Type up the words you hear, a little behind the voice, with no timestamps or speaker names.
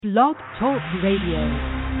Blog Talk Radio.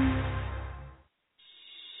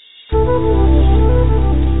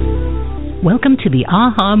 Welcome to the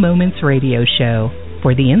Aha Moments Radio Show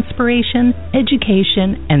for the inspiration,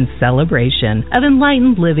 education, and celebration of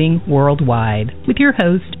enlightened living worldwide with your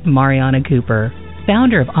host, Mariana Cooper,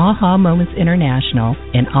 founder of Aha Moments International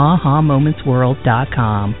and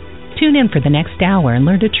AhaMomentsWorld.com. Tune in for the next hour and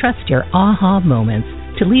learn to trust your Aha Moments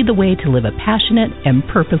to lead the way to live a passionate and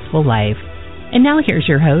purposeful life. And now here's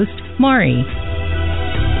your host, Mari.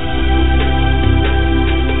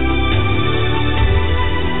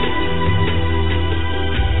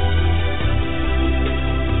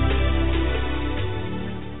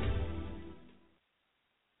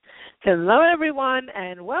 Hello, everyone,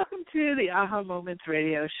 and welcome to the Aha Moments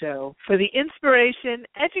Radio Show for the inspiration,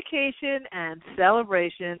 education, and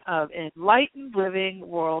celebration of enlightened living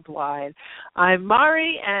worldwide. I'm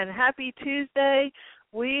Mari, and happy Tuesday.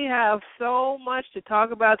 We have so much to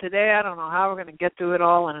talk about today. I don't know how we're going to get through it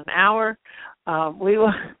all in an hour.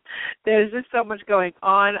 There's just so much going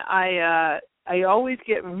on. I always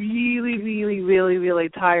get really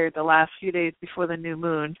tired the last few days before the new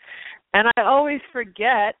moon. And I always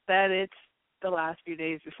forget that it's the last few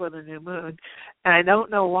days before the new moon. And I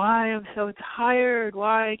don't know why I'm so tired,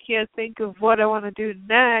 why I can't think of what I want to do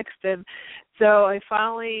next. And so I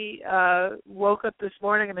finally woke up this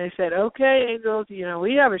morning and I said, okay, Angels,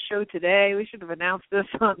 we have a show today. We should have announced this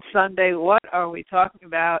on Sunday. What are we talking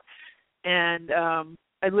about? And I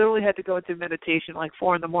literally had to go into meditation like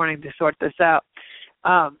 4 in the morning to sort this out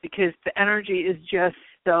because the energy is just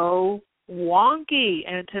so wonky.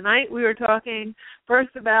 And tonight we were talking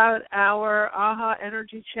first about our AHA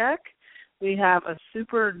energy check. We have a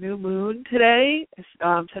super new moon tonight,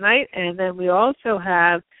 and then we also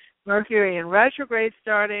have Mercury in retrograde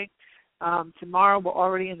starting. Tomorrow we're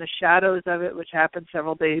already in the shadows of it, which happens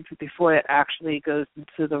several days before it actually goes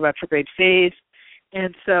into the retrograde phase.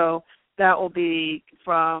 And so that will be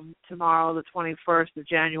from tomorrow, the 21st of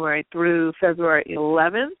January, through February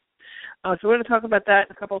 11th. So we're going to talk about that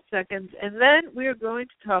in a couple of seconds. And then we are going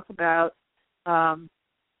to talk about a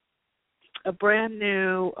brand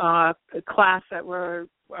new class that we're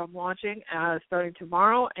launching starting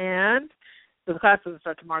tomorrow. And so the class doesn't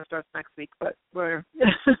start tomorrow, it starts next week, but we're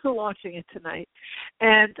launching it tonight.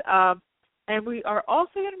 And we are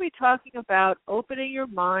also going to be talking about opening your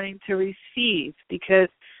mind to receive, because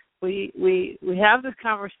we have this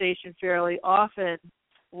conversation fairly often.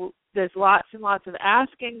 There's lots and lots of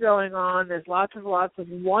asking going on. There's lots of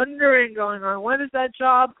wondering going on. When is that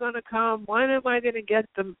job going to come? When am I going to get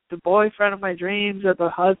the boyfriend of my dreams or the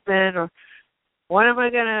husband? Or when am I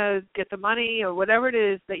going to get the money or whatever it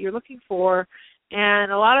is that you're looking for?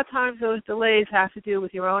 And a lot of times those delays have to do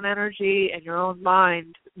with your own energy and your own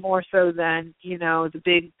mind more so than, the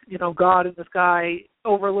big, God in the sky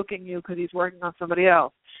overlooking you because he's working on somebody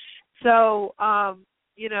else. So,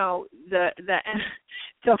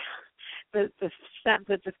 the sentence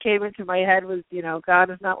that just came into my head was, God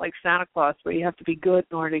is not like Santa Claus where you have to be good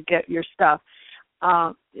in order to get your stuff.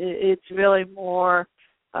 It's really more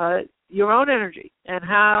your own energy and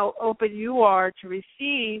how open you are to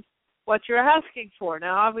receive what you're asking for.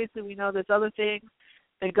 Now, obviously, we know there's other things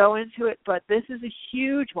that go into it, but this is a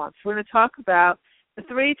huge one. So we're going to talk about the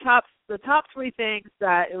top three things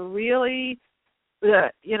that it really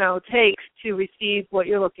takes to receive what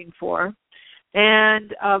you're looking for.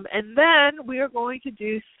 And then we are going to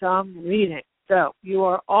do some reading. So you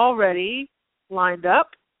are already lined up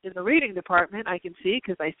in the reading department, I can see,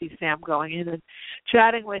 because I see Sam going in and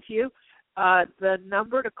chatting with you. The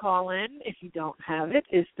number to call in, if you don't have it,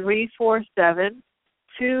 is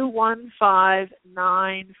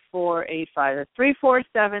 347-215-9485. That's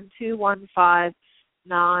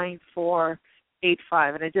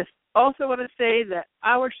 347-215-9485. And I just also want to say that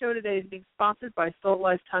our show today is being sponsored by Soul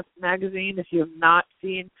Life Times Magazine. If you have not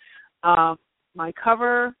seen my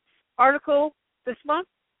cover article this month,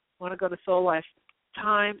 you want to go to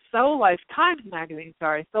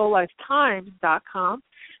SoulLifetimes.com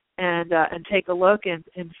and take a look and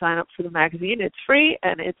sign up for the magazine. It's free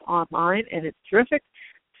and it's online and it's terrific.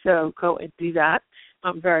 So go and do that.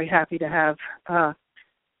 I'm very happy to have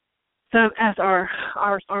them as our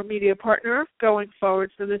media partner going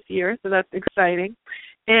forward for this year, so that's exciting.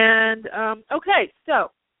 And, okay,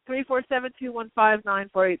 so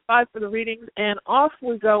 347-215-9485 for the readings, and off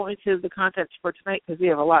we go into the contents for tonight because we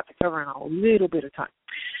have a lot to cover in a little bit of time.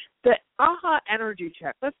 The AHA energy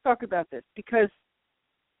check, let's talk about this because,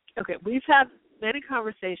 okay, we've had many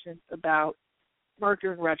conversations about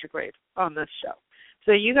Mercury in retrograde on this show.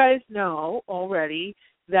 So you guys know already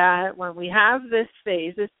that when we have this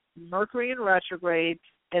phase, this Mercury in retrograde,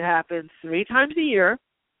 it happens 3 times a year.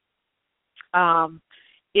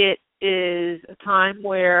 It is a time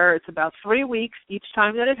where it's about 3 weeks each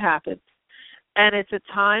time that it happens, and it's a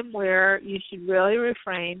time where you should really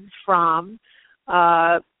refrain from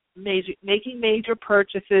making major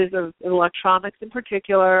purchases of electronics in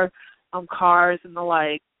particular, cars and the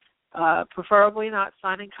like, preferably not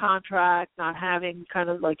signing contracts, not having kind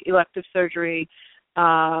of like elective surgery,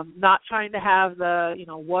 not trying to have the,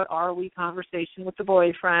 what are we conversation with the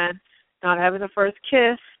boyfriend, not having the first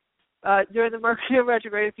kiss during the Mercury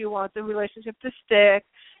retrograde if you want the relationship to stick,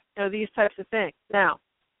 these types of things. Now,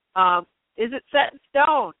 is it set in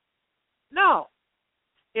stone? No.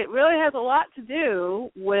 It really has a lot to do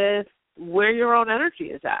with where your own energy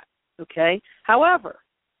is at, okay? However,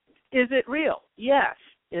 is it real? Yes.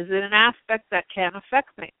 Is it an aspect that can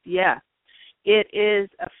affect things? Yes. It is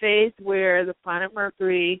a phase where the planet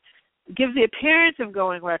Mercury gives the appearance of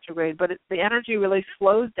going retrograde, but the energy really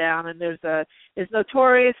slows down, and it's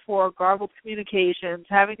notorious for garbled communications,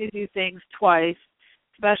 having to do things twice,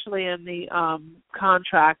 especially in the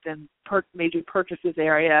contract and major purchases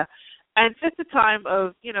area. And it's just a time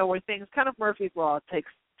of, where things kind of Murphy's Law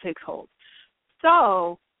takes hold.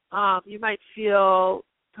 So you might feel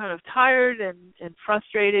kind of tired and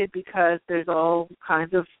frustrated because there's all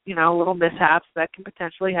kinds of, little mishaps that can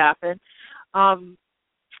potentially happen.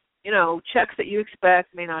 Checks that you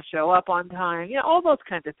expect may not show up on time, all those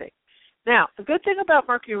kinds of things. Now, the good thing about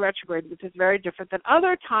Mercury retrograde, which is very different than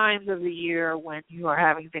other times of the year when you are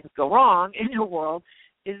having things go wrong in your world,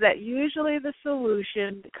 is that usually the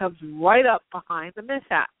solution comes right up behind the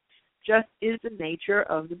mishap. Just is the nature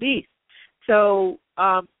of the beast. So,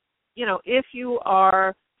 if you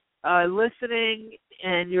are listening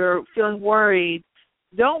and you're feeling worried,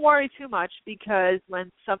 don't worry too much, because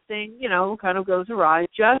when something, kind of goes awry,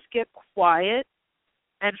 just get quiet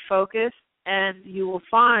and focus, and you will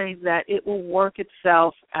find that it will work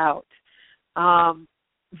itself out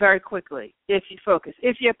very quickly if you focus.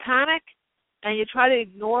 If you panic and you try to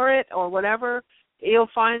ignore it or whatever, you'll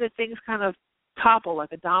find that things kind of topple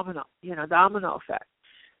like a domino effect.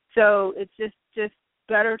 So it's just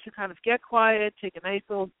better to kind of get quiet, take a nice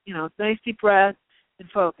little, nice deep breath, and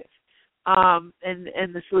focus. And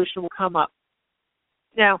the solution will come up.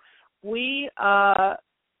 Now, we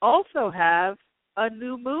also have a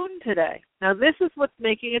new moon today. Now, this is what's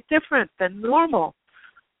making it different than normal.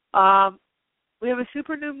 We have a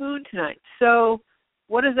super new moon tonight. So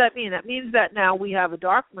what does that mean? That means that now we have a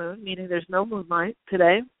dark moon, meaning there's no moonlight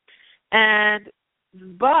today,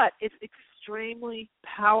 but it's extremely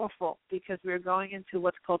powerful because we're going into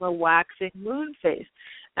what's called a waxing moon phase.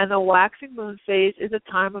 And the waxing moon phase is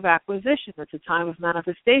a time of acquisition. It's a time of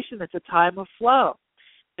manifestation. It's a time of flow.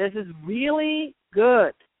 This is really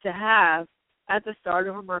good to have at the start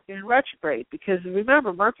of a Mercury retrograde, because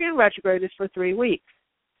remember, Mercury retrograde is for 3 weeks.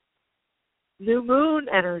 New moon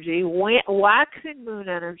energy, waxing moon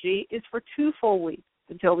energy, is for 2 full weeks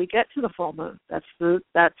until we get to the full moon. That's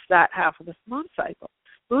that half of the moon cycle,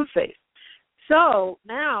 moon phase. So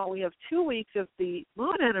now we have 2 weeks of the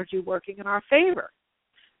moon energy working in our favor.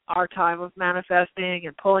 Our time of manifesting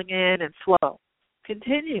and pulling in and flow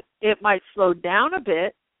continue. It might slow down a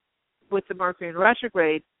bit with the Mercury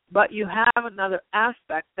retrograde, but you have another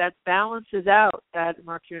aspect that balances out that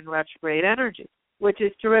Mercury retrograde energy, which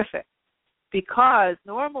is terrific. Because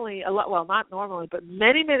normally, not normally, but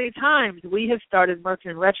many, many times we have started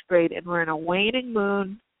Mercury retrograde and we're in a waning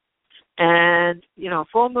moon and,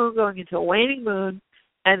 full moon going into a waning moon,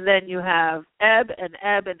 and then you have ebb and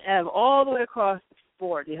ebb and ebb all the way across the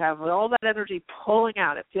board. You have all that energy pulling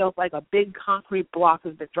out. It feels like a big concrete block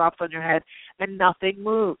has been dropped on your head and nothing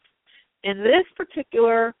moves. In this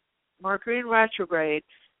particular Mercury retrograde,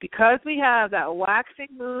 because we have that waxing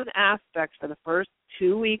moon aspect for the first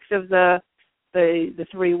 2 weeks of the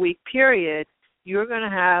 3-week period, you're going to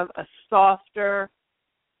have a softer,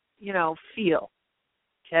 feel.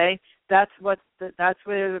 Okay, that's what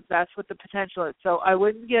the potential is. So I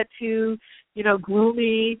wouldn't get too,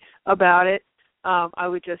 gloomy about it. I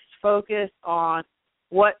would just focus on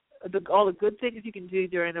all the good things you can do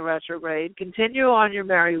during the retrograde. Continue on your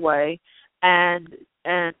merry way, and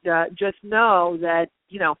just know that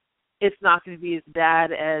it's not going to be as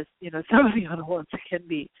bad as some of the other ones can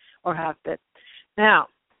be or have been. Now,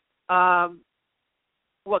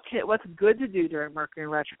 what's good to do during Mercury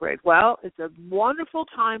retrograde? Well, it's a wonderful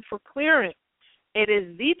time for clearing. It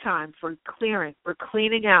is the time for clearing, for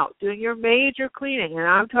cleaning out, doing your major cleaning. And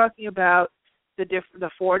I'm talking about the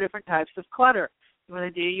 4 different types of clutter. You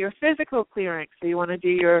want to do your physical clearing, so you want to do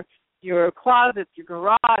your your closets, your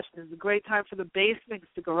garage. This is a great time for the basements,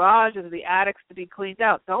 the garages, the attics to be cleaned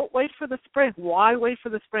out. Don't wait for the spring. Why wait for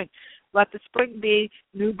the spring? Let the spring be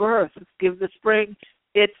new birth. Give the spring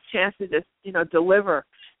its chance to just, deliver.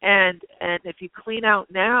 And if you clean out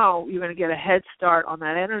now, you're going to get a head start on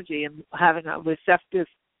that energy and having a receptive,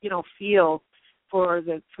 feel for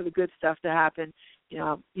the good stuff to happen,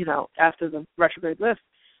 after the retrograde lifts.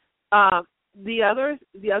 The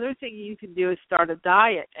other thing you can do is start a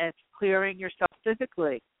diet and clearing yourself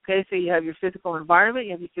physically. Okay, so you have your physical environment,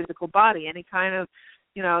 you have your physical body, any kind of,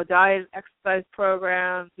 diet, exercise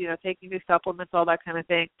programs, taking your supplements, all that kind of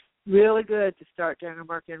thing. Really good to start during a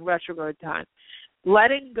Mercury in retrograde time.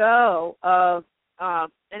 Letting go of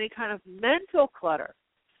any kind of mental clutter,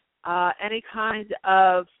 any kind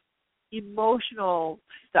of emotional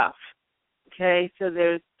stuff. Okay, so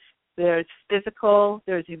there's physical,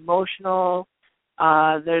 there's emotional,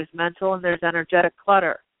 there's mental, and there's energetic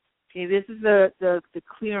clutter. Okay, this is the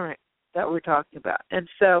clearing that we're talking about. And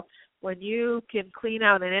so when you can clean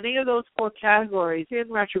out in any of those four categories,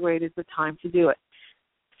 in retrograde is the time to do it.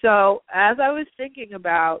 So as I was thinking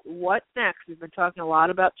about what next, we've been talking a lot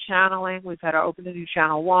about channeling. We've had our Open to New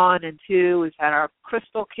Channel 1 and 2. We've had our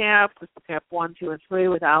Crystal Camp 1, 2, and 3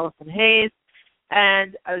 with Allison Hayes.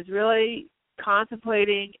 And I was really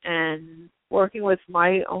contemplating and working with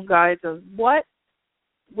my own guides of what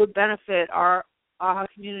would benefit our AHA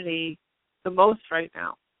community the most right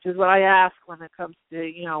now, which is what I ask when it comes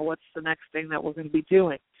to, what's the next thing that we're going to be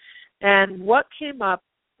doing. And what came up,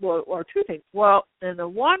 or two things. Well, and the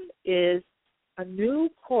one is a new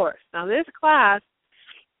course. Now, this class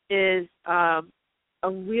is a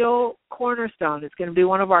real cornerstone. It's going to be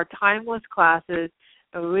one of our timeless classes,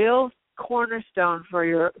 a real cornerstone for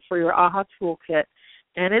your AHA toolkit,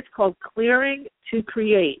 and it's called Clearing to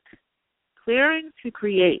Create. Clearing to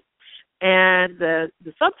Create. And the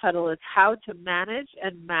subtitle is How to Manage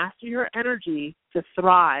and Master Your Energy to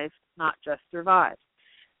Thrive, Not Just Survive.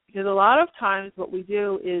 Because a lot of times what we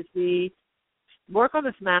do is we work on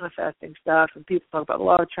this manifesting stuff, and people talk about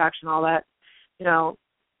law of attraction, all that,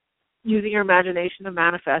 using your imagination to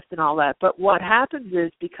manifest and all that. But what happens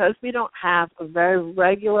is, because we don't have a very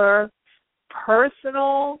regular,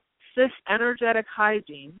 personal, energetic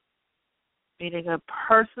hygiene, meaning a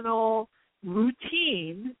personal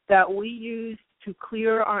routine that we use to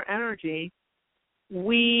clear our energy,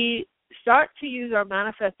 we start to use our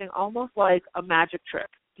manifesting almost like a magic trick.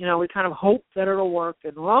 We kind of hope that it'll work,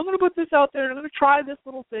 and I'm going to put this out there, and I'm going to try this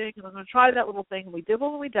little thing, and I'm going to try that little thing, and we dibble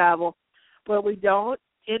and we dabble, but we don't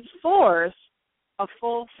enforce a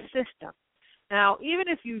full system. Now, even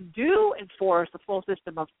if you do enforce a full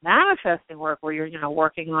system of manifesting work where you're,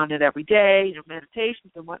 working on it every day,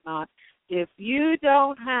 meditations and whatnot, if you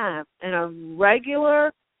don't have a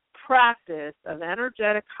regular practice of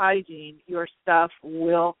energetic hygiene, your stuff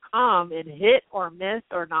will come and hit or miss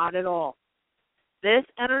or not at all. This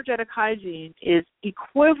energetic hygiene is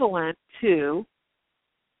equivalent to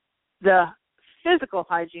the physical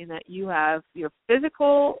hygiene that you have, your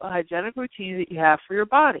physical hygienic routine that you have for your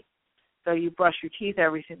body. So you brush your teeth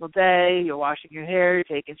every single day, you're washing your hair, you're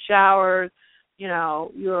taking showers,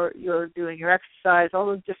 you're doing your exercise, all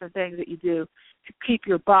those different things that you do to keep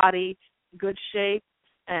your body in good shape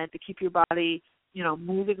and to keep your body,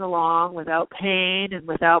 moving along without pain and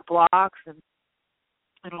without blocks and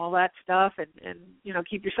all that stuff, and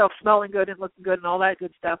keep yourself smelling good and looking good and all that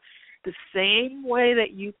good stuff. The same way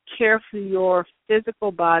that you care for your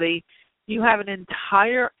physical body, you have an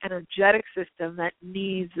entire energetic system that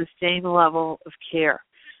needs the same level of care.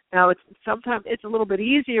 Now, sometimes it's a little bit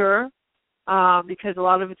easier because a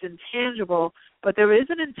lot of it's intangible, but there is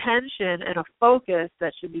an intention and a focus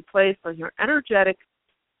that should be placed on your energetic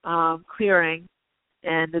clearing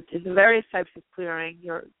and the various types of clearing,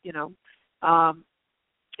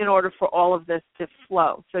 in order for all of this to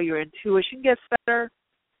flow. So your intuition gets better,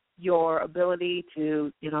 your ability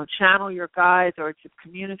to, channel your guides or to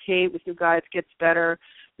communicate with your guides gets better.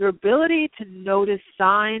 Your ability to notice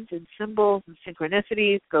signs and symbols and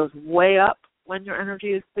synchronicities goes way up when your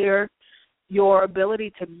energy is clear. Your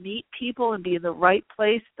ability to meet people and be in the right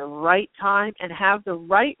place at the right time and have the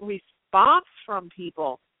right response from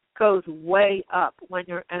people goes way up when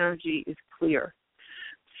your energy is clear.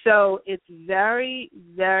 So it's very,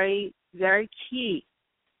 very, very key.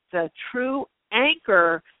 It's a true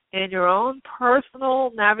anchor in your own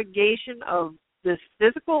personal navigation of this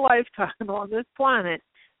physical lifetime on this planet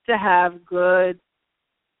to have good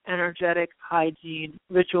energetic hygiene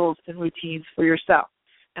rituals and routines for yourself.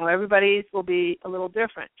 Now, everybody's will be a little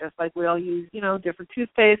different, just like we all use, different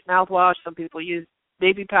toothpaste, mouthwash. Some people use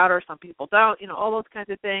baby powder, some people don't, all those kinds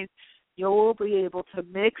of things. you will be able to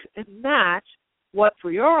mix and match what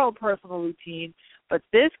for your own personal routine. But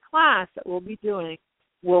this class that we'll be doing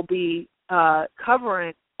will be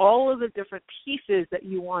covering all of the different pieces that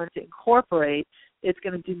you want to incorporate. It's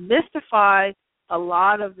going to demystify a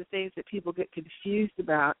lot of the things that people get confused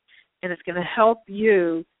about, and it's going to help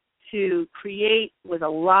you to create with a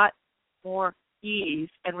lot more ease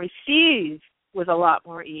and receive with a lot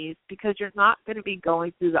more ease, because you're not going to be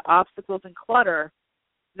going through the obstacles and clutter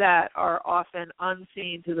that are often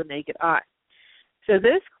unseen to the naked eye. So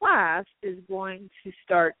this class is going to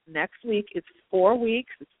start next week. It's 4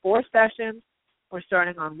 weeks. It's 4 sessions. We're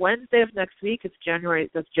starting on Wednesday of next week. That's January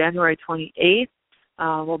 28th.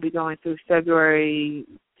 We'll be going through February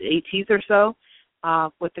 18th or so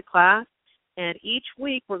with the class. And each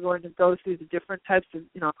week we're going to go through the different types of,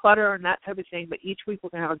 clutter and that type of thing. But each week we're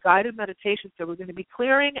going to have a guided meditation. So we're going to be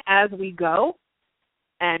clearing as we go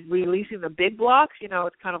and releasing the big blocks.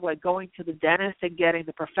 It's kind of like going to the dentist and getting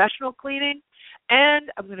the professional cleaning.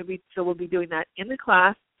 And we'll be doing that in the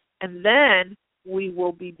class. And then we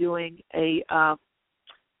will be doing I'll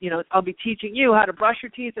be teaching you how to brush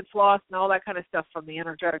your teeth and floss and all that kind of stuff from the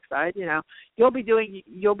energetic side. You'll be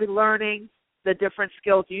learning the different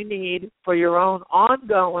skills you need for your own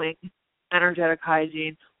ongoing energetic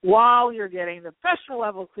hygiene while you're getting the professional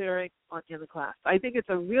level clearing in the class. I think it's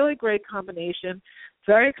a really great combination.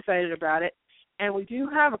 Very excited about it. And we do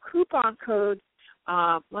have a coupon code.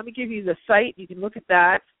 Let me give you the site. You can look at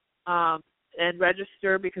that and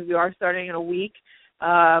register, because we are starting in a week.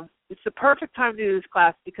 It's the perfect time to do this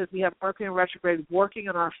class because we have Mercury and Retrograde working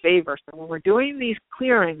in our favor. So when we're doing these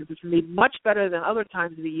clearings, it's going to be much better than other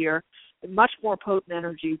times of the year, and much more potent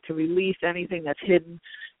energy to release anything that's hidden,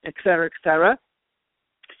 et cetera, et cetera.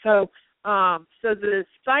 So the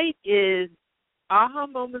site is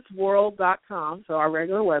ahamomentsworld.com, so our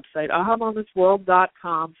regular website,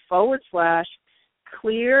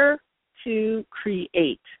 ahamomentsworld.com/clear to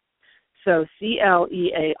create. So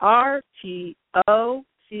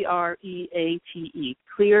ClearTocreate,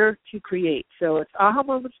 clear to create. So it's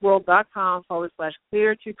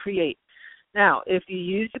ahamomentsworld.com/clear to create. Now, if you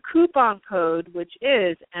use the coupon code, which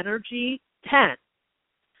is Energy10,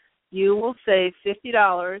 you will save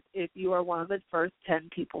 $50 if you are one of the first 10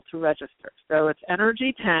 people to register. So it's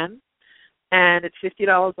Energy10, and it's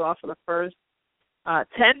 $50 off of the first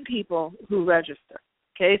 10 people who register.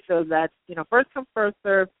 Okay, so that's, first come, first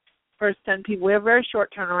serve, first 10 people. We have a very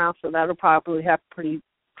short turnaround, so that'll probably happen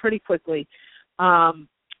pretty quickly.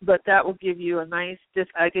 But that will give you a nice,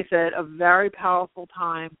 like I said, a very powerful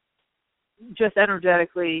time, just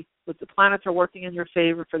energetically, with the planets are working in your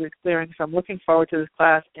favor for this clearing. So I'm looking forward to this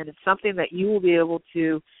class, and it's something that you will be able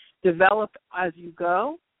to develop as you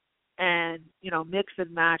go and, mix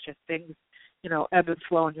and match as things, ebb and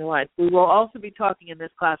flow in your life. We will also be talking in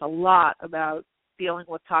this class a lot about dealing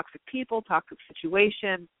with toxic people, toxic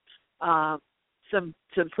situations, some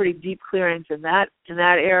pretty deep clearings in that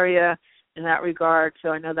area, in that regard. So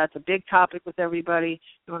I know that's a big topic with everybody,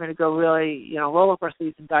 and we're going to go really, roll up our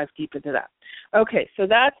sleeves and dive deep into that. Okay, so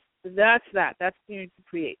that's that. That's Clearing to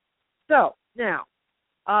Create. So now,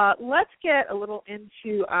 let's get a little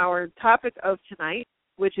into our topic of tonight,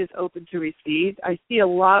 which is open to receive. I see a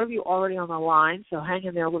lot of you already on the line, so hang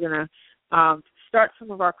in there. We're going to start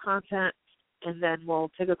some of our content, and then we'll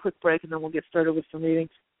take a quick break, and then we'll get started with some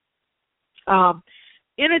readings.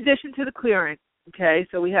 In addition to the clearing, okay,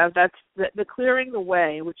 so we have the clearing the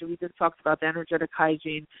way, which we just talked about, the energetic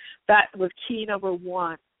hygiene. That was key number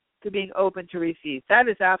 1 to being open to receive. That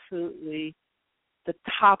is absolutely the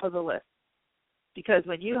top of the list, because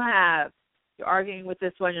when you're arguing with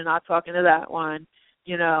this one, you're not talking to that one.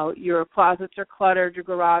 Your closets are cluttered, your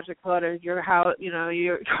garage is cluttered, your house,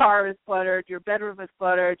 your car is cluttered, your bedroom is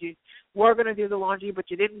cluttered. You were going to do the laundry, but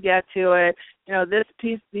you didn't get to it.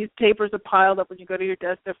 These papers are piled up when you go to your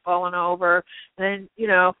desk; they're falling over. And then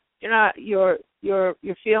you're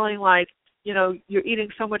feeling like you're eating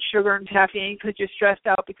so much sugar and caffeine because you're stressed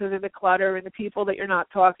out because of the clutter and the people that you're not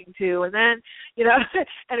talking to. And then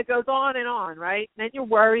and it goes on and on, right? And then you're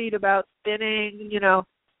worried about spinning.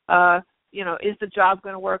 Is the job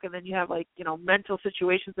going to work? And then you have mental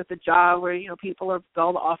situations at the job where, people are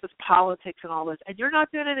all the office politics and all this. And you're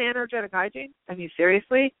not doing any energetic hygiene? I mean,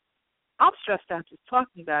 seriously? I'm stressed out just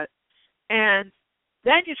talking about it. And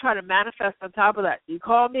then you try to manifest on top of that. You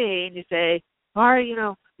call me and you say, all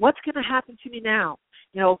right, what's going to happen to me now?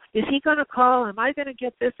 Is he going to call? Am I going to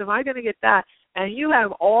get this? Am I going to get that? And you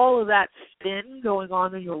have all of that spin going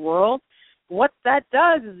on in your world. What that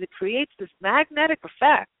does is it creates this magnetic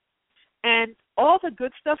effect. And all the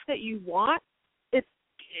good stuff that you want, it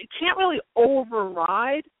can't really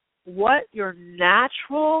override what your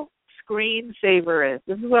natural screensaver is.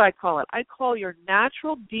 This is what I call it. I call your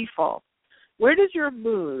natural default. Where does your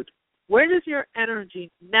mood, where does your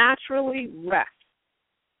energy naturally rest?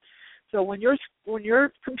 So when your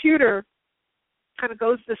computer kind of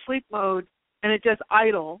goes to sleep mode and it just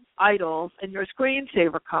idles, and your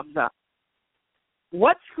screensaver comes up,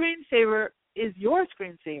 what screensaver is your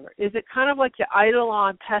screensaver? Is it kind of like you idle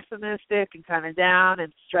on pessimistic and kind of down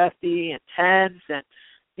and stressy and tense and,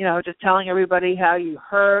 just telling everybody how you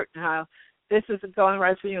hurt and how this isn't going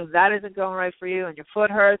right for you and that isn't going right for you and your foot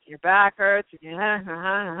hurts and your back hurts and you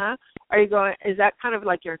Are you going, is that kind of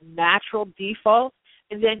like your natural default?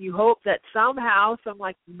 And then you hope that somehow some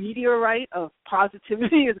like meteorite of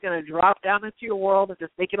positivity is going to drop down into your world and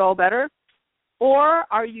just make it all better? Or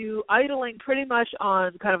are you idling pretty much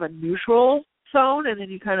on kind of a neutral zone and then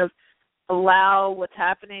you kind of allow what's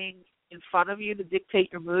happening in front of you to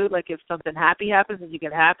dictate your mood? Like if something happy happens, then you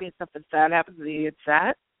get happy, and something sad happens, then you get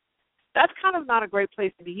sad. That's kind of not a great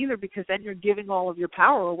place to be either, because then you're giving all of your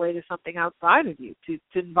power away to something outside of you, to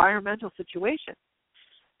environmental situations.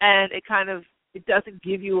 And it doesn't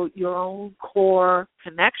give you your own core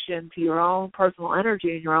connection to your own personal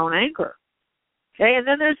energy and your own anchor. Okay, and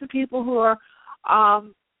then there's the people who are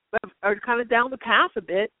kind of down the path a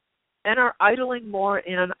bit and are idling more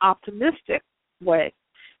in an optimistic way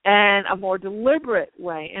and a more deliberate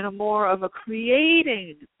way and a more of a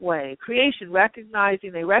creating way. Creation,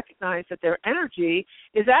 they recognize that their energy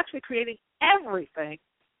is actually creating everything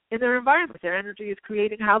in their environment. Their energy is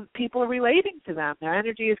creating how people are relating to them. Their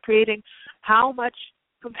energy is creating how much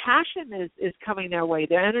compassion is coming their way.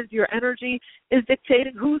 Your energy is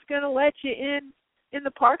dictating who's going to let you in the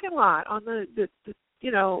parking lot on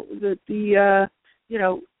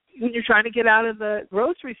when you're trying to get out of the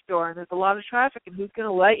grocery store and there's a lot of traffic, and who's going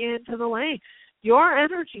to let you into the lane. Your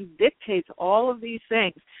energy dictates all of these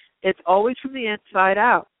things. It's always from the inside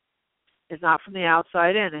out. It's not from the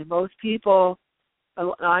outside in. And most people,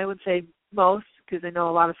 I would say most, because I know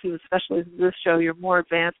a lot of people, especially in this show, you're more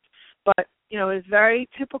advanced, but, it's very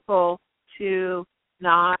typical to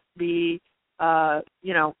not be, present,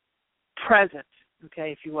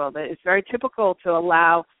 okay, if you will. It's very typical to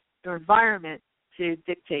allow your environment to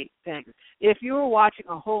dictate things. If you were watching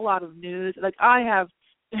a whole lot of news, like I have,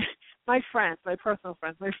 my personal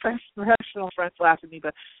friends, my professional friends laugh at me,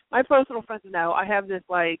 but my personal friends know I have this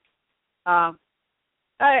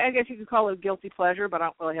I guess you could call it a guilty pleasure, but I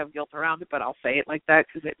don't really have guilt around it, but I'll say it like that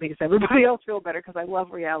because it makes everybody else feel better, because I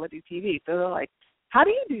love reality TV. So they're like, how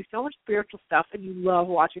do you do so much spiritual stuff and you love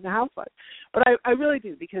watching The Housewives? But I really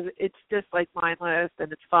do, because it's just like mindless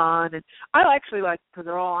and it's fun. And I actually like, because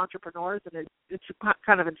they're all entrepreneurs, and it's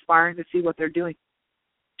kind of inspiring to see what they're doing.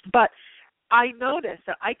 But I noticed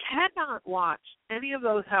that I cannot watch any of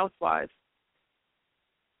those Housewives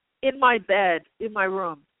in my bed, in my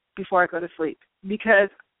room, before I go to sleep, because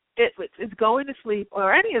it's going to sleep,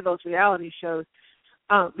 or any of those reality shows,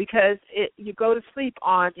 because you go to sleep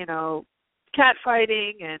on,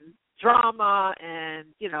 catfighting and drama and,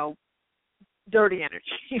 dirty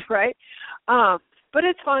energy, right? But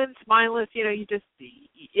it's fun, it's mindless,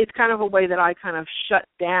 it's kind of a way that I kind of shut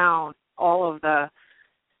down all of the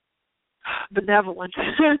benevolence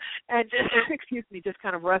and just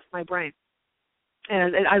kind of rest my brain.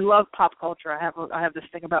 And I love pop culture. I have this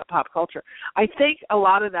thing about pop culture. I think a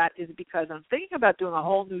lot of that is because I'm thinking about doing a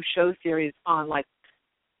whole new show series on like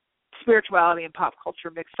spirituality and pop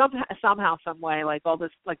culture mixed somehow, some way, like all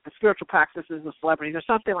this, like the spiritual practices of celebrities or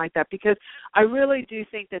something like that. Because I really do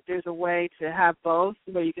think that there's a way to have both,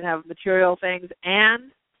 where you can have material things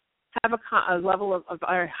and have a level of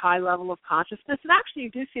a high level of consciousness. And actually,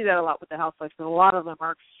 you do see that a lot with the Housewives, because a lot of them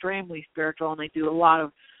are extremely spiritual and they do a lot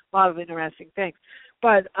of interesting things.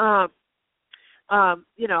 But, I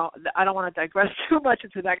don't want to digress too much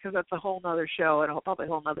into that, because that's a whole other show and probably a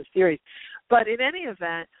whole other series. But in any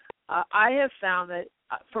event, I have found that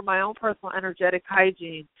for my own personal energetic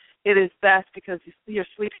hygiene, it is best, because your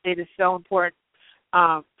sleep state is so important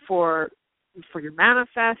for your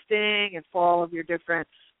manifesting and for all of your different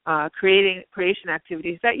creation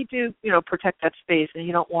activities, that you do, protect that space, and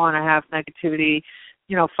you don't want to have negativity,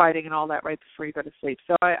 fighting and all that right before you go to sleep.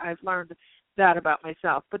 So I've learned that about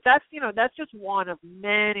myself. But that's just one of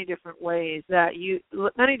many different ways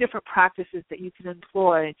many different practices that you can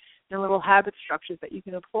employ, and little habit structures that you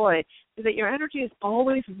can employ, so that your energy is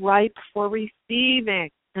always ripe for receiving.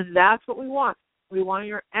 And that's what we want. We want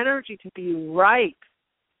your energy to be ripe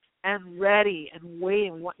and ready and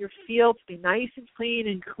waiting. We want your field to be nice and clean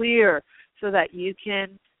and clear, so that you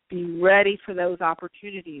can be ready for those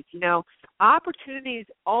opportunities. Opportunities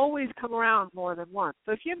always come around more than once.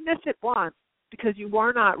 So if you miss it once because you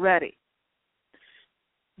were not ready,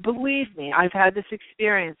 believe me, I've had this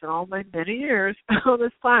experience in all my many years on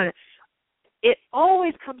this planet. It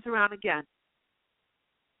always comes around again.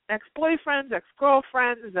 Ex-boyfriends,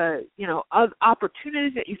 ex-girlfriends,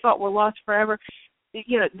 opportunities that you thought were lost forever.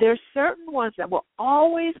 There's certain ones that will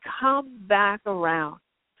always come back around,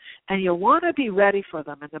 and you'll want to be ready for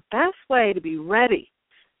them. And the best way to be ready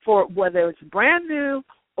for whether it's brand new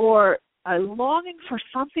or a longing for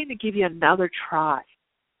something to give you another try,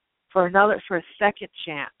 for a second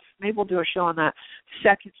chance. Maybe we'll do a show on that,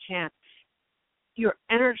 second chance. Your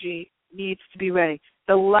energy needs to be ready.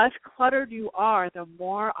 The less cluttered you are, the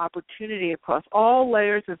more opportunity across all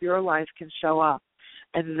layers of your life can show up,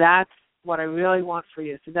 and that's what I really want for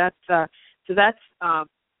you. So that's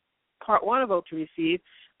part one of Vote to Receive.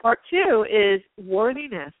 Part two is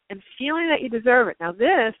worthiness and feeling that you deserve it. Now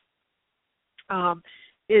this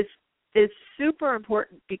is super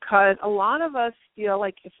important, because a lot of us feel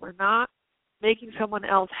like if we're not making someone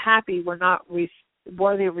else happy, we're not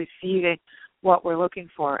worthy of receiving what we're looking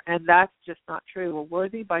for, and that's just not true. We're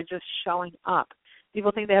worthy by just showing up.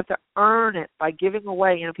 People think they have to earn it by giving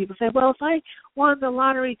away. People say, well, if I won the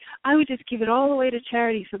lottery, I would just give it all away to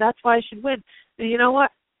charity, so that's why I should win. And you know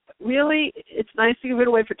what? Really, it's nice to give it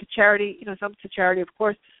away to charity, some to charity, of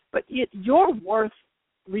course, but you're worth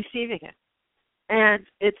receiving it. And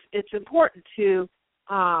it's important to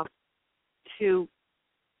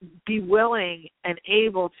be willing and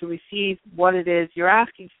able to receive what it is you're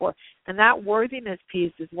asking for. And that worthiness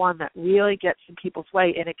piece is one that really gets in people's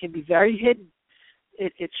way, and it can be very hidden.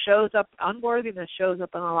 It shows up, unworthiness shows up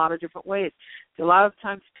in a lot of different ways. A lot of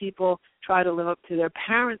times people try to live up to their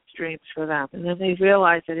parents' dreams for them, and then they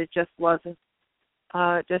realize that it just wasn't,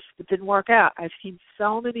 it didn't work out. I've seen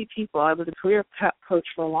so many people. I was a career coach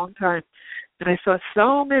for a long time, and I saw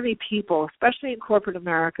so many people, especially in corporate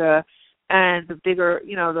America, and the bigger,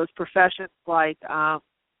 those professions like,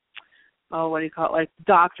 like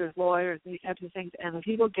doctors, lawyers, these types of things. And when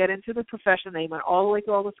people get into the profession, they went all the way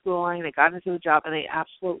through all the schooling, they got into the job, and they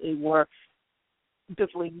absolutely were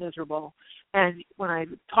bitterly miserable. And when I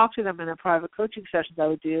talked to them in the private coaching sessions I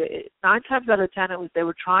would do, 9 times out of 10 it was they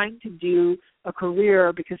were trying to do a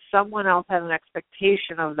career because someone else had an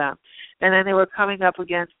expectation of them. And then they were coming up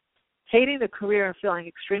against hating the career and feeling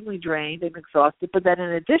extremely drained and exhausted, but then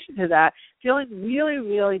in addition to that, feeling really,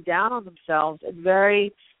 really down on themselves and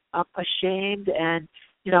very ashamed and,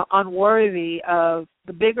 unworthy of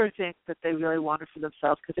the bigger things that they really wanted for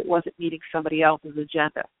themselves because it wasn't meeting somebody else's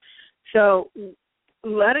agenda. So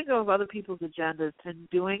letting go of other people's agendas and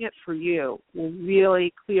doing it for you will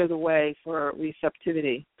really clear the way for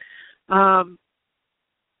receptivity. The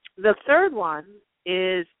third one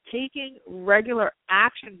is taking regular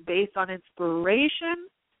action based on inspiration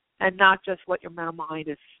and not just what your mental mind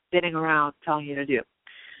is spinning around telling you to do.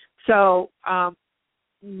 So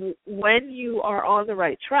when you are on the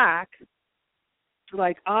right track,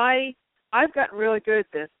 like I've gotten really good at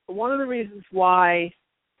this. One of the reasons why,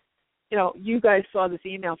 you guys saw this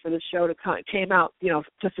email for this show came out,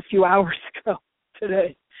 just a few hours ago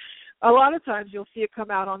today. A lot of times you'll see it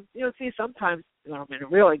come out on, sometimes I'm in a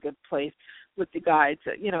really good place with the guides.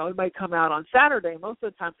 It might come out on Saturday. Most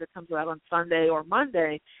of the times it comes out on Sunday or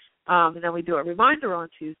Monday, and then we do a reminder on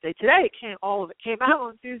Tuesday. Today all of it came out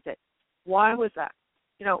on Tuesday. Why was that?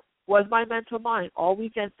 Was my mental mind all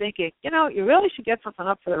weekend thinking, you really should get something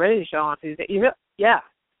up for the radio show on Tuesday? Yeah,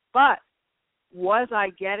 but was I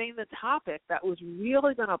getting the topic that was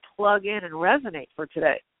really going to plug in and resonate for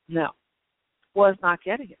today? No, was not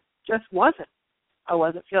getting it. Just wasn't. I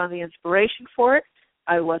wasn't feeling the inspiration for it.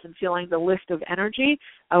 I wasn't feeling the lift of energy.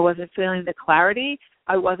 I wasn't feeling the clarity.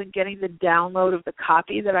 I wasn't getting the download of the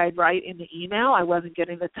copy that I'd write in the email. I wasn't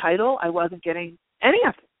getting the title. I wasn't getting any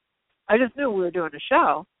of it. I just knew we were doing a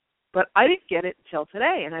show, but I didn't get it until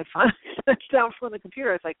today. And I finally sat down from the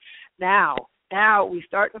computer. It's like, now we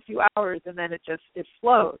start in a few hours, and then it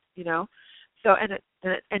flows, So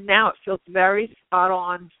and now it feels very spot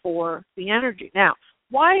on for the energy. Now,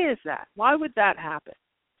 why is that? Why would that happen?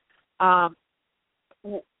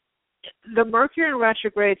 The Mercury in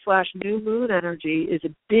retrograde / new moon energy is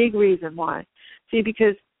a big reason why. See,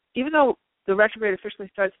 because even though the retrograde officially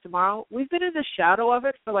starts tomorrow, we've been in the shadow of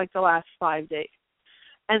it for like the last 5 days.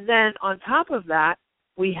 And then on top of that,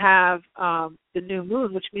 we have the new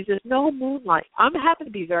moon, which means there's no moonlight. I'm happen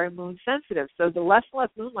to be very moon sensitive, so the less and less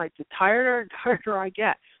moonlight, the tireder and tireder I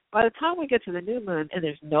get. By the time we get to the new moon and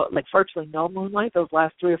there's virtually no moonlight those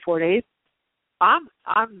last 3 or 4 days, I'm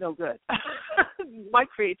no good. My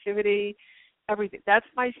creativity, everything. That's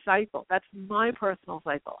my cycle. That's my personal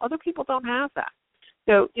cycle. Other people don't have that.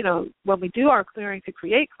 So, when we do our Clearing to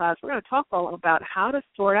Create class, we're going to talk all about how to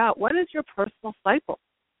sort out what is your personal cycle.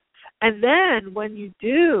 And then when you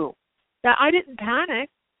do, now I didn't panic.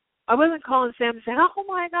 I wasn't calling Sam and saying, oh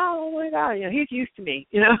my God. You know, he's used to me,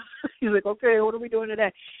 you know. He's like, okay, what are we doing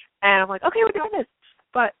today? And I'm like, okay, we're doing this.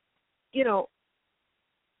 But, you know,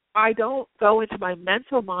 I don't go into my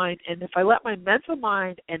mental mind, and if I let my mental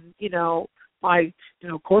mind and, you know, my, you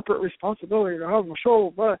know, corporate responsibility to have a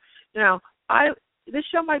show, but, you know, this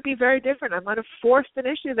show might be very different. I might have forced an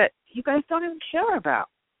issue that you guys don't even care about,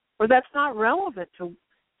 or that's not relevant to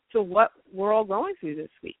what we're all going through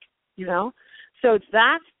this week, you know. So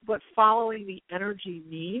that's what following the energy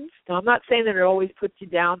means. Now, I'm not saying that it always puts you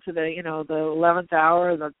down to the, you know, the 11th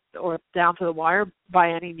hour or down to the wire by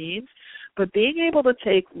any means, but being able to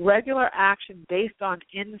take regular action based on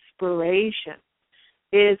inspiration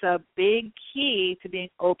is a big key to being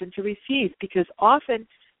open to receive, because often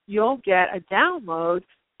you'll get a download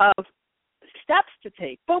of steps to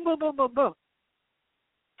take. Boom, boom, boom, boom, boom.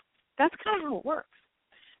 That's kind of how it works.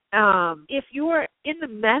 If you're in a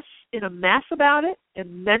mess about it,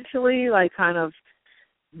 and mentally like kind of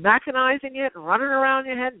mechanizing it and running around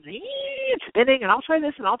your head and spinning, and I'll try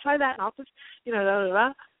this and I'll try that and I'll just, you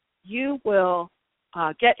know, you will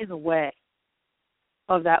get in the way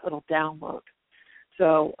of that little download.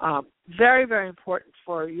 So very, very important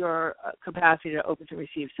for your capacity to open to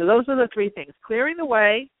receive. So those are the three things: clearing the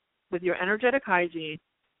way with your energetic hygiene,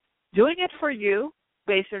 doing it for you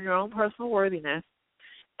based on your own personal worthiness,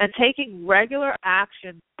 and taking regular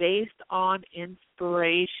action based on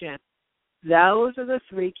inspiration. Those are the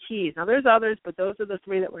three keys. Now, there's others, but those are the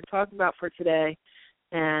three that we're talking about for today.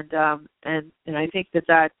 And I think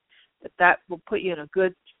that will put you in a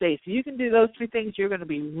good space. If you can do those three things, you're going to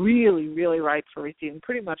be really, really ripe for receiving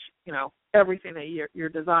pretty much, you know, everything that you're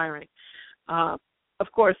desiring. Of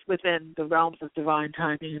course, within the realms of divine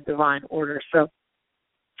timing and divine order. So,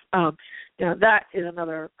 you know, that is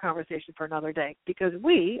another conversation for another day, because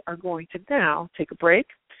we are going to now take a break.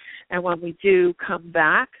 And when we do come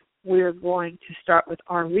back, we're going to start with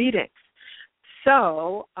our readings.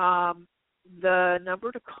 So the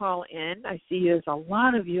number to call in, I see there's a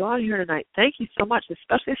lot of you on here tonight. Thank you so much,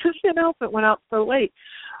 especially since the announcement went out so late.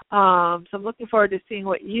 So I'm looking forward to seeing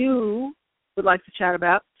what you would like to chat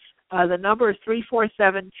about. The number is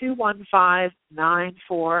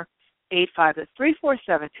 347-215-9485. That's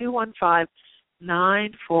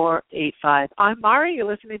 347-215-9485. I'm Mari. You're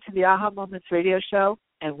listening to the Aha Moments radio show,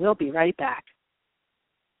 and we'll be right back.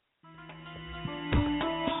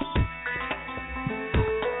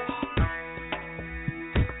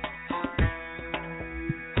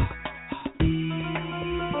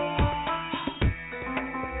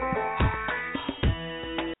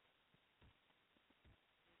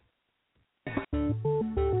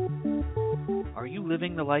 Are you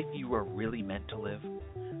living the life you are really meant to live?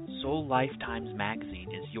 Soul Lifetimes magazine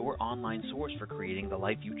is your online source for creating the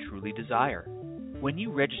life you truly desire. When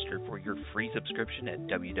you register for your free subscription at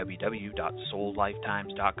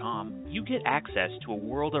www.soullifetimes.com, you get access to a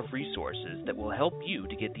world of resources that will help you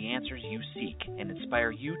to get the answers you seek and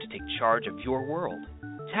inspire you to take charge of your world.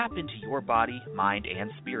 Tap into your body, mind,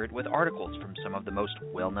 and spirit with articles from some of the most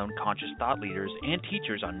well-known conscious thought leaders and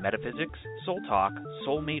teachers on metaphysics, soul talk,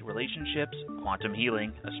 soulmate relationships, quantum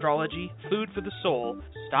healing, astrology, food for the soul,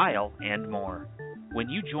 style, and more. When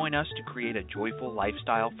you join us to create a joyful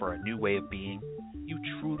lifestyle for a new way of being, you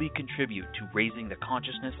truly contribute to raising the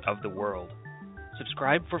consciousness of the world.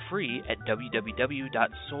 Subscribe for free at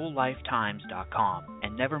www.soullifetimes.com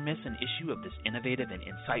and never miss an issue of this innovative and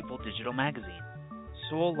insightful digital magazine.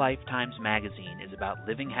 Soul Lifetimes magazine is about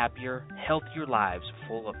living happier, healthier lives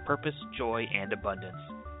full of purpose, joy, and abundance.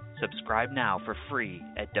 Subscribe now for free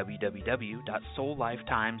at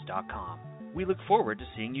www.soullifetimes.com. We look forward to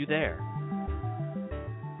seeing you there.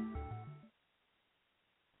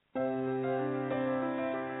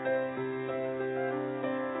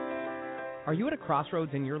 Are you at a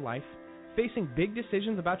crossroads in your life, facing big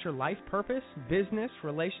decisions about your life purpose, business,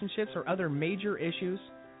 relationships, or other major issues?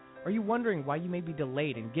 Are you wondering why you may be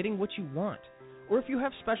delayed in getting what you want? Or if you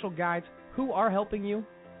have special guides who are helping you?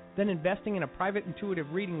 Then investing in a private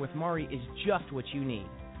intuitive reading with Mari is just what you need.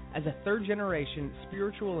 As a third-generation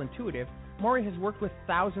spiritual intuitive, Mari has worked with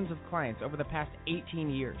thousands of clients over the past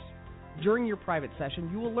 18 years. During your private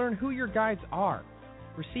session, you will learn who your guides are,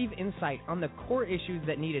 receive insight on the core issues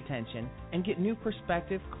that need attention, and get new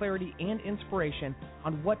perspective, clarity, and inspiration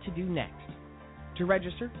on what to do next. To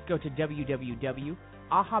register, go to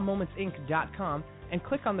www.ahamomentsinc.com and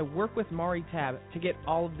click on the Work with Mari tab to get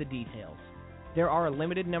all of the details. There are a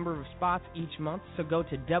limited number of spots each month, so go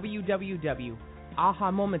to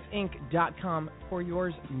www.ahamomentsinc.com for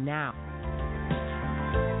yours now.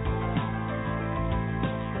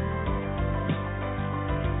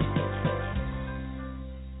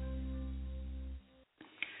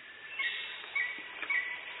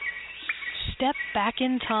 step back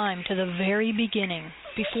in time to the very beginning,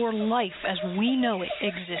 before life as we know it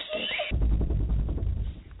existed.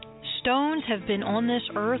 Stones have been on this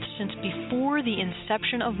earth since before the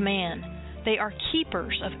inception of man. They are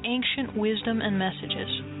keepers of ancient wisdom and messages.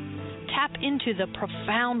 Tap into the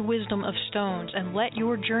profound wisdom of stones and let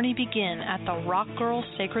your journey begin at the Rock Girl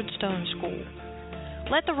Sacred Stone School.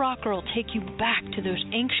 Let the Rock Girl take you back to those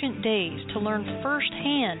ancient days to learn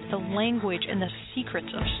firsthand the language and the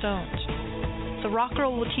secrets of stones. The Rock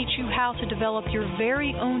Girl will teach you how to develop your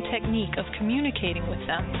very own technique of communicating with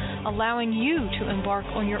them, allowing you to embark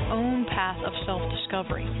on your own path of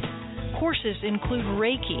self-discovery. Courses include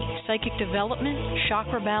Reiki, psychic development,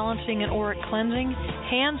 chakra balancing and auric cleansing,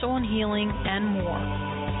 hands-on healing, and more.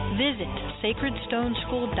 Visit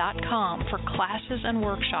sacredstoneschool.com for classes and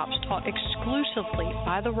workshops taught exclusively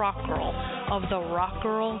by the Rock Girl of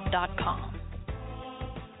therockgirl.com.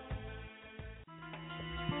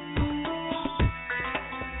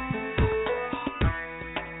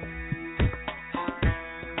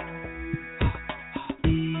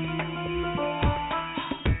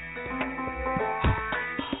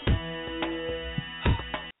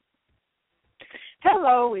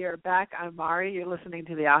 Hello, we are back. I'm Mari. You're listening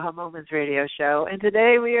to the Aha Moments radio show. And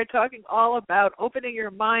today we are talking all about opening your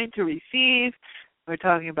mind to receive. We're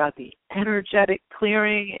talking about the energetic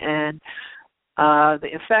clearing and the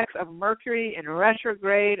effects of Mercury in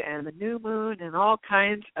retrograde and the new moon and all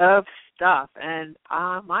kinds of stuff. And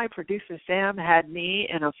my producer, Sam, had me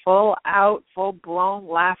in a full-blown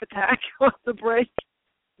laugh attack on the break.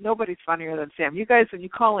 Nobody's funnier than Sam. You guys, when you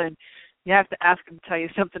call in, you have to ask him to tell you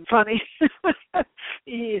something funny.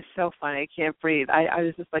 He is so funny. I can't breathe. I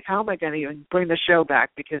was just like, how am I going to even bring the show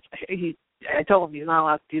back? Because I told him he's not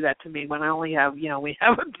allowed to do that to me when I only have, we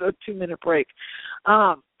have a 2-minute break.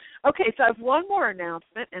 Okay, so I have one more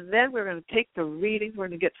announcement, and then we're going to take the readings. We're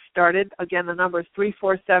going to get started. Again, the number is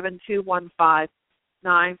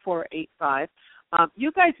 347-215-9485.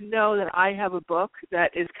 You guys know that I have a book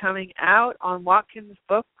that is coming out on Watkins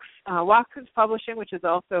Books, Watkins Publishing, which is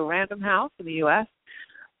also Random House in the U.S.,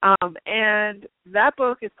 and that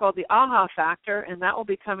book is called The Aha Factor, and that will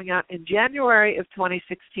be coming out in January of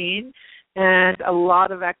 2016, and a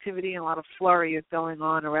lot of activity and a lot of flurry is going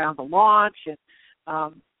on around the launch, and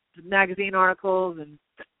magazine articles and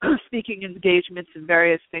speaking engagements and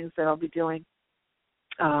various things that I'll be doing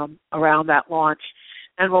around that launch.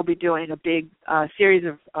 And we'll be doing a big series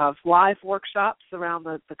of live workshops around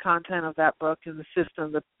the content of that book and the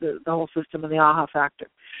system, the whole system of the Aha Factor.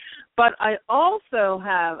 But I also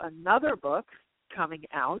have another book coming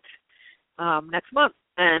out next month,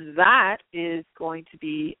 and that is going to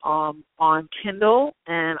be on Kindle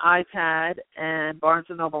and iPad and Barnes &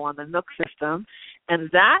 Noble on the Nook system.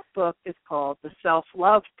 And that book is called The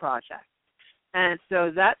Self-Love Project. And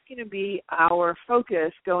so that's going to be our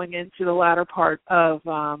focus going into the latter part of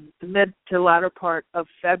the mid to latter part of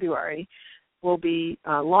February. We'll be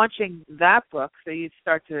launching that book. So you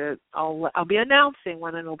start to, I'll be announcing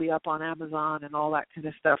when it'll be up on Amazon and all that kind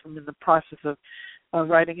of stuff. I'm in the process of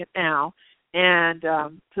writing it now. And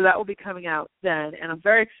so that will be coming out then. And I'm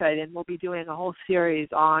very excited. We'll be doing a whole series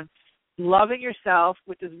on loving yourself,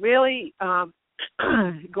 which is really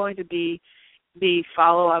going to be the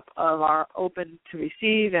follow-up of our open to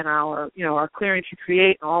receive and our clearing to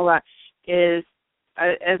create and all that is,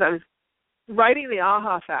 as I was writing the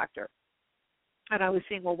Aha Factor, and I was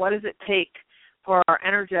seeing, well, what does it take for our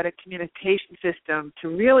energetic communication system to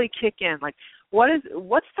really kick in? Like, what's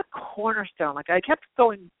the cornerstone? Like, I kept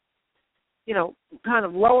going, kind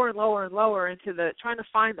of lower and lower and lower into trying to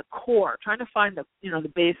find the core, trying to find the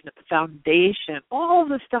basement, the foundation, all of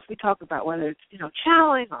the stuff we talk about, whether it's,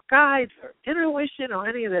 channeling or guides or intuition or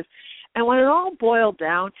any of this. And when it all boiled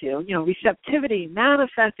down to, receptivity,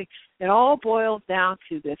 manifesting, it all boils down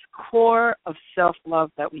to this core of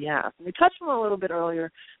self-love that we have. And we touched on it a little bit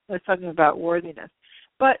earlier when I was talking about worthiness.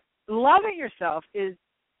 But loving yourself is,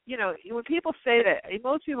 when people say that,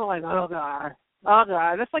 most people are like, oh, God,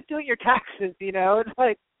 that's like doing your taxes, It's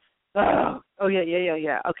like, oh,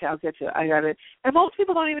 yeah. Okay, I'll get to it. I got it. And most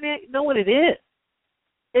people don't even know what it is.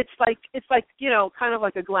 It's like kind of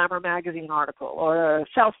like a Glamour magazine article or a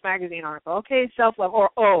Self magazine article. Okay, self-love, or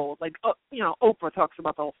Oprah talks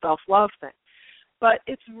about the whole self-love thing. But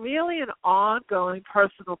it's really an ongoing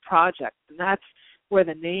personal project, and that's where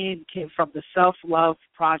the name came from, the Self-Love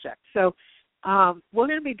Project. So we're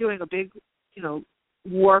going to be doing a big,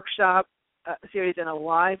 workshop series and a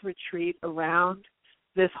live retreat around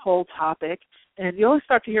this whole topic, and you'll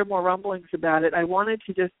start to hear more rumblings about it. I wanted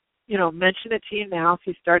to just, mention it to you now,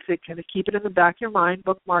 so you start to kind of keep it in the back of your mind,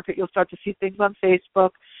 bookmark it. You'll start to see things on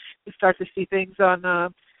Facebook. You'll start to see things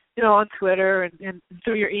on on Twitter and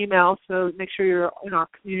through your email. So make sure you're in our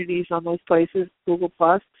communities on those places, Google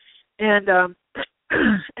Plus, and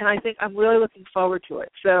and I think I'm really looking forward to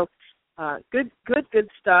it. So good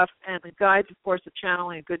stuff, and the guides, of course, are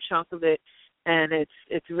channeling a good chunk of it, and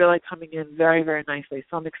it's really coming in very, very nicely.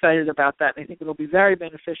 So I'm excited about that, and I think it'll be very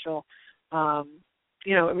beneficial.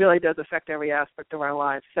 It really does affect every aspect of our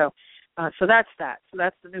lives. So that's that. So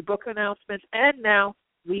that's the new book announcements, and now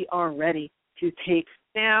we are ready to take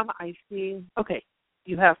Sam. I see. Okay,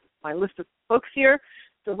 you have my list of books here,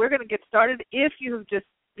 so we're going to get started. If you have just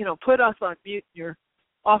put us on mute, you're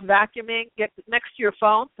off vacuuming, get next to your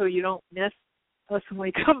phone so you don't miss us when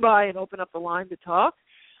we come by and open up the line to talk.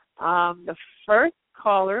 The first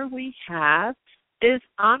caller we have is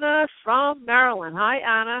Anna from Maryland. Hi,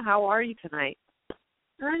 Anna. How are you tonight?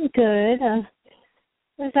 I'm good.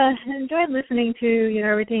 I enjoyed listening to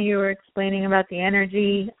everything you were explaining about the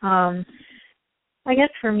energy. I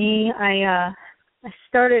guess for me, I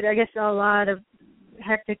started. I guess a lot of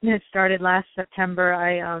hecticness started last September.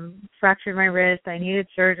 I fractured my wrist. I needed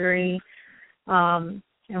surgery, and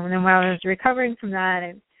then while I was recovering from that,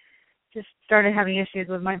 I just started having issues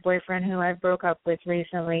with my boyfriend, who I broke up with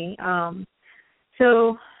recently.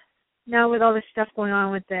 So now with all this stuff going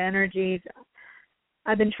on with the energies,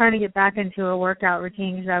 I've been trying to get back into a workout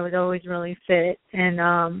routine because I was always really fit, and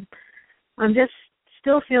I'm just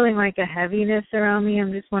still feeling like a heaviness around me.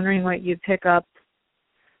 I'm just wondering what you pick up.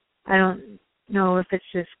 I don't know if it's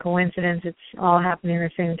just coincidence. It's all happening at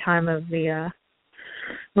the same time of the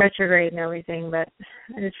retrograde and everything, but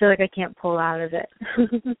I just feel like I can't pull out of it.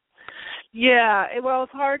 Yeah, well,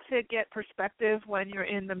 it's hard to get perspective when you're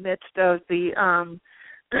in the midst of the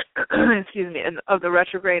of the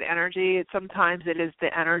retrograde energy. Sometimes it is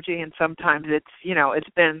the energy, and sometimes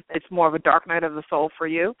it's more of a dark night of the soul for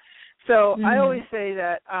you. So I always say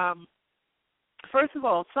that first of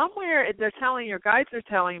all, somewhere your guides are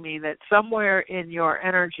telling me that somewhere in your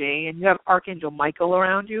energy, and you have Archangel Michael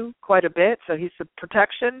around you quite a bit, so he's the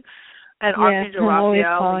protection. And Archangel Raphael. Always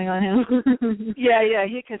calling on him. yeah,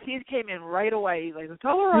 because he came in right away. He's like,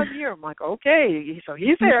 tell her I'm here. I'm like, okay, so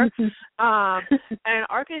he's there. And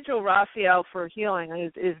Archangel Raphael for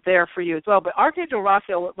healing is there for you as well. But Archangel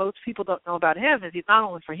Raphael, what most people don't know about him is he's not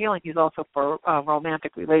only for healing, he's also for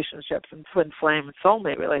romantic relationships and twin flame and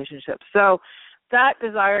soulmate relationships. So that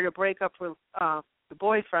desire to break up with the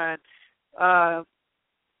boyfriend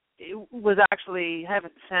it was actually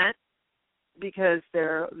heaven sent, because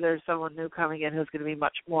there's someone new coming in who's going to be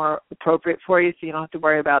much more appropriate for you, so you don't have to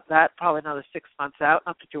worry about that. Probably another 6 months out.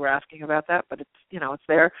 Not that you were asking about that, but it's it's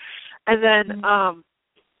there. And then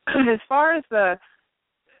as far as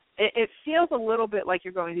it feels a little bit like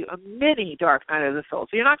you're going through a mini dark night of the soul.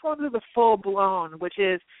 So you're not going through the full blown, which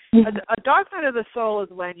is a dark night of the soul is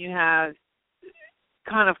when you have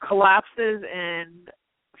kind of collapses and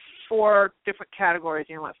 4 different categories,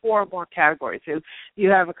 4 or more categories. So you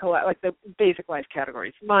have like the basic life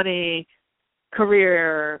categories: money,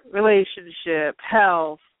 career, relationship,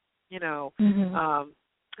 health,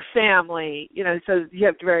 family, so you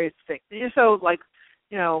have various things. So like,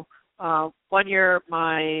 1 year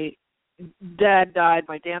my dad died,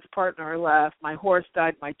 my dance partner left, my horse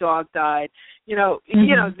died, my dog died,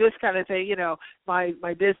 this kind of thing,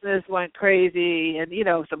 my business went crazy, and,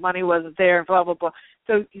 the money wasn't there, and blah, blah, blah.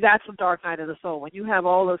 So that's the dark night of the soul. When you have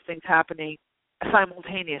all those things happening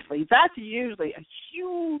simultaneously, that's usually a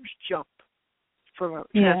huge jump, from a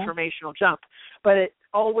transformational jump. But it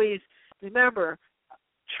always, remember,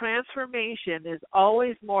 transformation is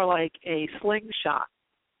always more like a slingshot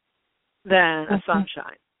than a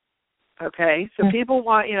sunshine. Okay, so people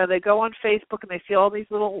want, they go on Facebook and they see all these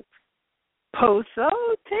little posts.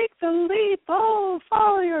 Oh, take the leap! Oh,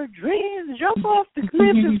 follow your dreams! Jump off the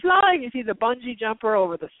cliff and fly! You see the bungee jumper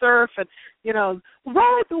over the surf, and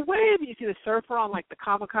ride the wave. And you see the surfer on like the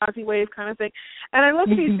kamikaze wave kind of thing. And I look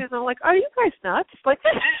at these and I'm like, are you guys nuts? Like,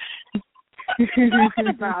 what are you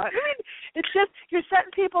talking about? I mean, it's just you're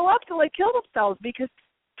setting people up to like kill themselves, because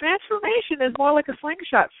transformation is more like a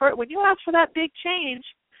slingshot. When you ask for that big change,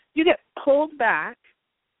 you get pulled back,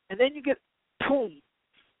 and then you get, boom,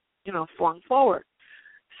 flung forward.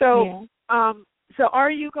 So, so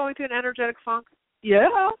are you going through an energetic funk?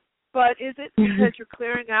 Yeah. But is it because you're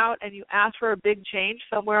clearing out and you ask for a big change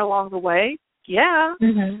somewhere along the way? Yeah.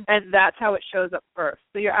 And that's how it shows up first.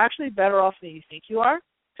 So you're actually better off than you think you are.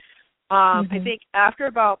 I think after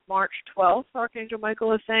about March 12th, Archangel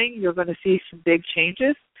Michael is saying, you're going to see some big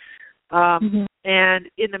changes. And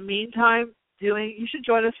in the meantime, you should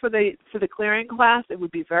join us for the clearing class. It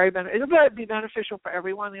would be it would be beneficial for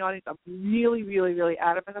everyone in the audience. I'm really, really, really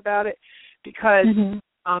adamant about it, because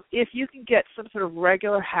if you can get some sort of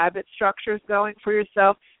regular habit structures going for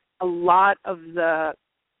yourself, a lot of the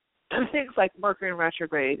things like Mercury in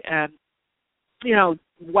retrograde and,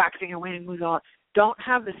 waxing and waning moons don't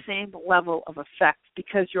have the same level of effect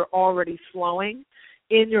because you're already flowing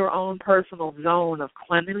in your own personal zone of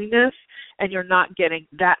cleanliness, and you're not getting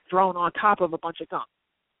that thrown on top of a bunch of gunk,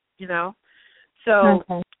 So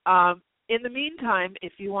in the meantime,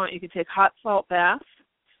 if you want, you can take hot salt baths.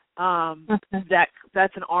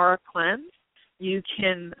 That's an aura cleanse. You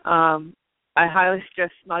can, I highly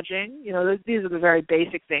suggest smudging. These are the very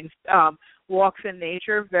basic things. Walks in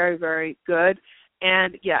nature, very, very good.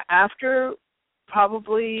 And, after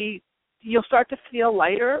probably you'll start to feel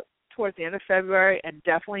lighter towards the end of February and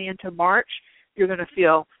definitely into March. You're going to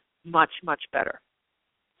feel much, much better.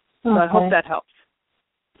 So I hope that helps.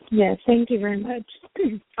 Yes, thank you very much.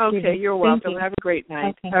 Okay, you're welcome. Have a great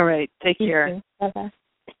night. Okay. All right, take care. Bye-bye.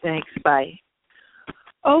 Thanks, bye.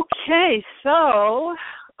 Okay, so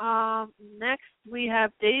next we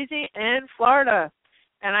have Daisy in Florida.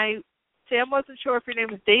 And Sam wasn't sure if your name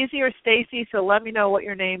was Daisy or Stacy, so let me know what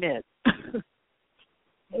your name is.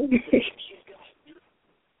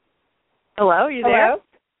 Hello, are you there? Hello?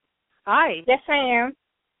 Hi. Yes, I am.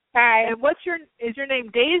 Hi. And is your name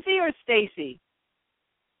Daisy or Stacy?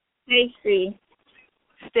 Stacy.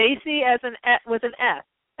 Stacy with an S,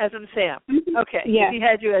 as in Sam. Okay. Yeah. He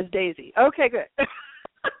had you as Daisy. Okay, good.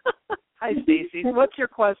 Hi, Stacy. What's your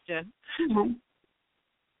question?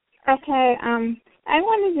 Okay. I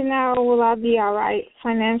wanted to know, will I be all right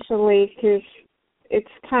financially? Because it's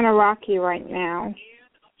kind of rocky right now.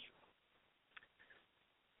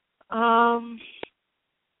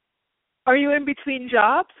 Are you in between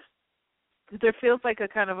jobs? There feels like a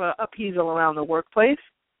kind of a upheaval around the workplace.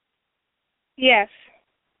 Yes.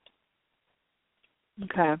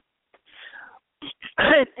 Okay.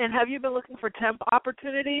 And have you been looking for temp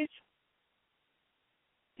opportunities?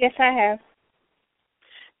 Yes, I have.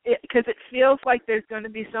 Because it feels like there's going to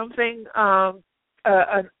be something, a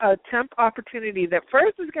temp opportunity that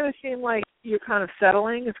first is going to seem like you're kind of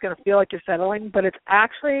settling. It's going to feel like you're settling, but it's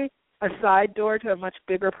actually a side door to a much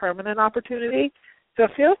bigger permanent opportunity. So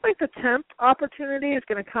it feels like the temp opportunity is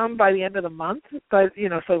going to come by the end of the month, but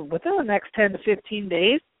so within the next 10 to 15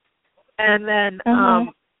 days, and then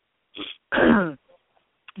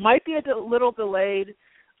might be a little delayed,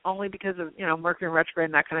 only because of Mercury in retrograde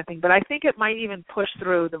and that kind of thing. But I think it might even push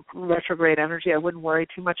through the retrograde energy. I wouldn't worry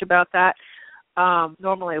too much about that.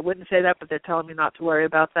 Normally I wouldn't say that, but they're telling me not to worry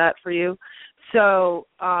about that for you. So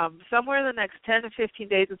somewhere in the next 10 to 15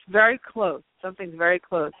 days, it's very close. Something's very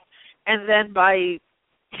close. And then by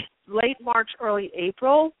late March, early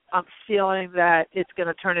April, I'm feeling that it's going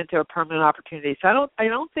to turn into a permanent opportunity. So I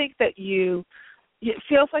don't think that it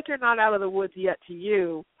feels like you're not out of the woods yet to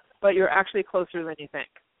you, but you're actually closer than you think.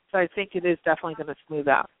 So I think it is definitely going to smooth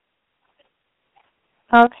out.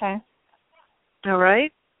 Okay. All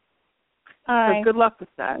right? All right. So good luck with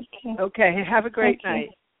that. Okay. Have a great Thank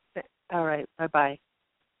night. All right. Bye-bye.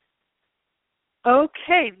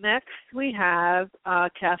 Okay, next we have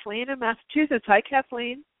Kathleen in Massachusetts. Hi,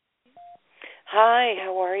 Kathleen. Hi,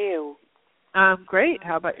 how are you? Great.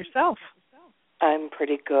 How about yourself? I'm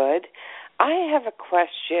pretty good. I have a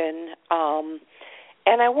question,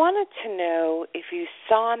 and I wanted to know if you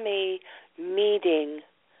saw me meeting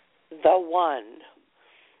the one.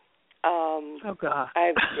 Oh, God.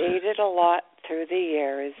 I've dated a lot through the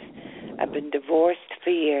years. I've been divorced for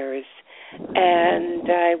years, and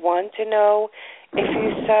I want to know if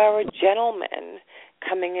you saw a gentleman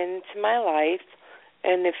coming into my life,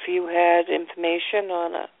 and if you had information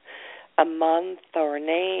on a month or a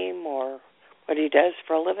name or what he does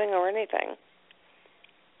for a living or anything.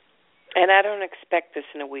 And I don't expect this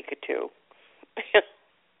in a week or two.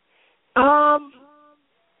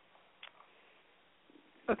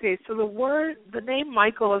 Okay, so the name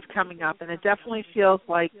Michael is coming up, and it definitely feels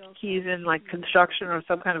like he's in like construction or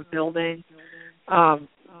some kind of building. I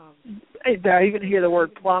even hear the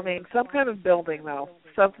word plumbing, some kind of building though,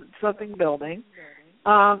 something building.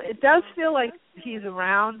 It does feel like he's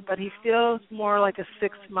around, but he feels more like a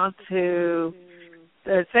 6 month to,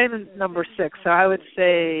 say the number 6, so I would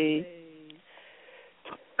say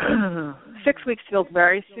 6 weeks feels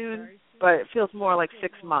very soon, but it feels more like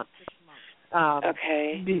 6 months.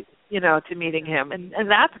 Okay. To meeting him. And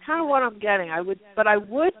that's kind of what I'm getting. It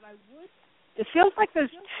feels like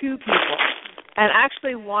there's 2 people, and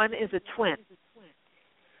actually one is a twin.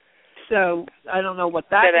 So I don't know what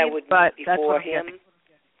that means, but that's what I'm getting.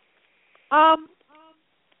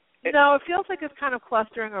 No, it feels like it's kind of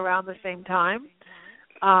clustering around the same time.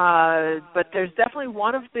 But there's definitely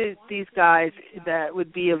one of these guys that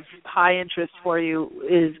would be of high interest for you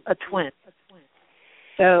is a twin.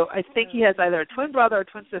 So I think he has either a twin brother or a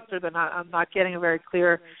twin sister. I'm not getting a very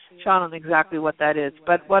clear shot on exactly what that is.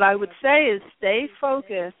 But what I would say is stay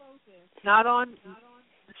focused, not on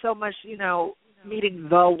so much, meeting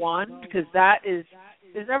the one, because there's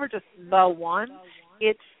never just the one.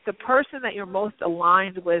 It's the person that you're most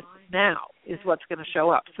aligned with now is what's going to show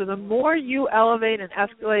up. So the more you elevate and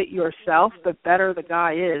escalate yourself, the better the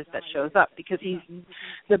guy is that shows up, because he's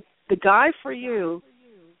the guy for you.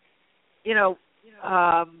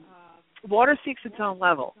 Water seeks its own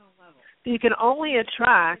level. So you can only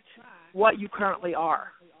attract what you currently are.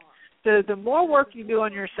 So the more work you do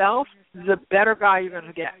on yourself, the better guy you're going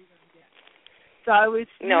to get. So I would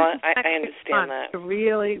I understand that. To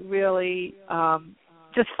really, really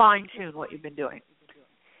just fine-tune what you've been doing.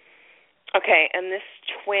 Okay, and this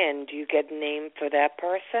twin, do you get a name for that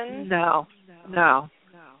person? No,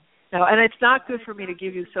 and it's not good for me to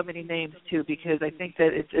give you so many names, too, because I think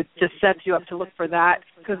that it just sets you up to look for that,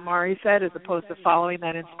 because Mari said, as opposed to following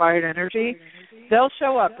that inspired energy. They'll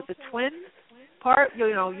show up, but the twin part,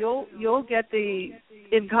 you'll get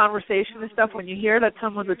in conversation and stuff, when you hear that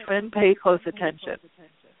someone's a twin, pay close attention.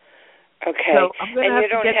 Okay, so I'm and you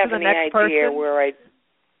don't have any idea person. where I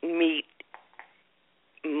meet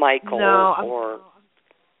Michael or...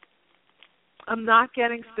 I'm not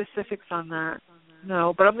getting specifics on that.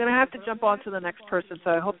 No, but I'm going to have to jump on to the next person,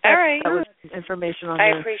 so I hope that was information on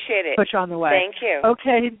I appreciate it. Put you on the way. Thank you.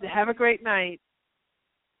 Okay, have a great night.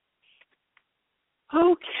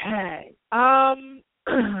 Okay,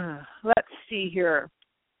 let's see here.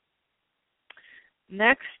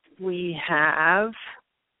 Next we have...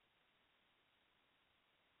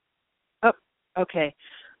 Okay.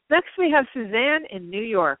 Next we have Suzanne in New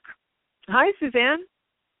York. Hi, Suzanne.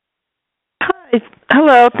 Hi.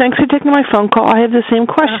 Hello. Thanks for taking my phone call. I have the same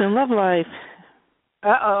question. Love life.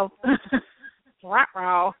 Uh-oh.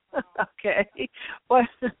 Wow. Okay. What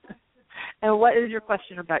is your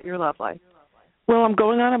question about your love life? Well, I'm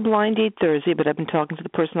going on a blind date Thursday, but I've been talking to the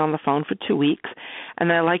person on the phone for 2 weeks,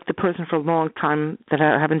 and I like the person for a long time that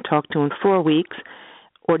I haven't talked to in 4 weeks.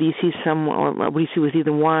 Or do you see someone, or what do you see with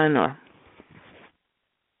either one, or...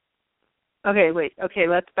 Okay, wait. Okay,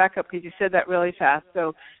 let's back up because you said that really fast.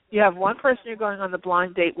 So you have one person you're going on the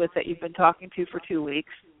blind date with that you've been talking to for 2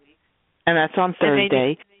 weeks. And that's on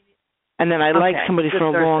Thursday. And then I like somebody for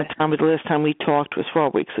a long time, but the last time we talked was 4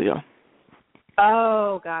 weeks ago.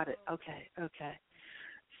 Oh, got it. Okay.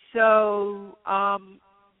 So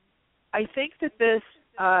I think that this,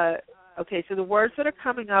 so the words that are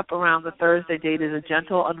coming up around the Thursday date is a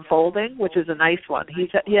gentle unfolding, which is a nice one. He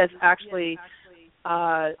has actually...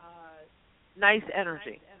 nice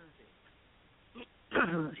energy.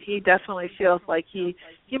 He definitely feels like he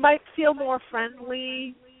might feel more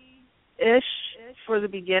friendly-ish for the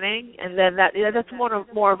beginning, and then that's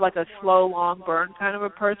more of like a slow, long burn kind of a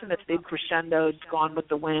person. That's big crescendo, gone with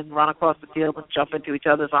the wind, run across the field and jump into each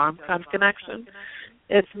other's arms kind of connection.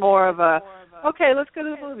 It's more of a, okay, let's go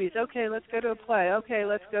to the movies. Okay, let's go to a play. Okay,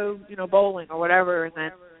 let's go, bowling or whatever. And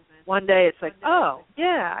then one day it's like, oh,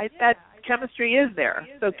 yeah, that chemistry is there.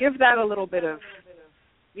 So give that a little bit of,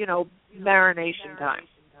 marination time.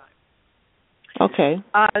 Okay.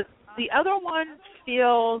 The other one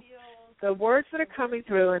feels the words that are coming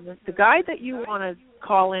through, and the guy that you want to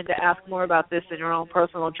call in to ask more about this in your own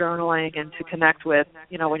personal journaling and to connect with,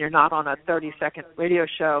 when you're not on a 30-second radio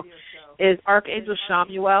show, is Archangel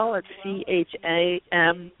Chamuel. It's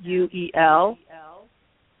Chamuel.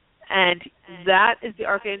 And that is the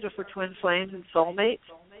Archangel for twin flames and soulmates.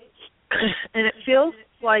 And it feels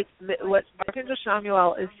like what Archangel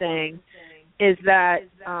Chamuel is saying is that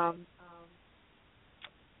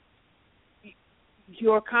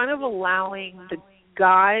you're kind of allowing the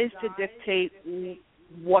guys to dictate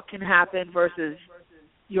what can happen versus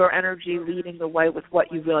your energy leading the way with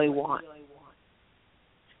what you really want.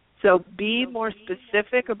 So be more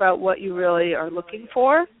specific about what you really are looking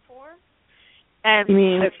for. And you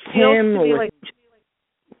mean it feels him to me or... like,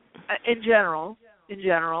 in general,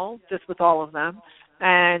 just with all of them.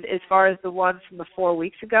 And as far as the one from the 4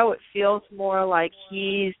 weeks ago, it feels more like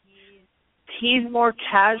he's more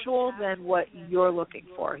casual than what you're looking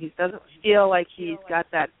for. He doesn't feel like he's got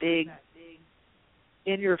that big,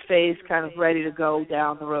 in-your-face kind of ready to go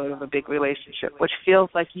down the road of a big relationship, which feels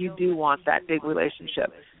like you do want that big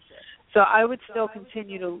relationship. So I would still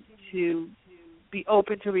continue to be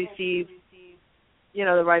open to receive,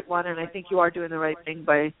 the right one, and I think you are doing the right thing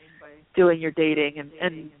by doing your dating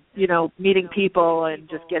and meeting people and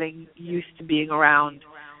just getting used to being around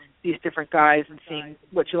these different guys and seeing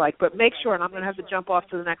what you like. But make sure, and I'm going to have to jump off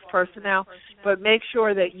to the next person now, but make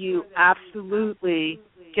sure that you absolutely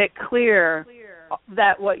get clear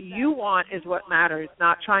that what you want is what matters,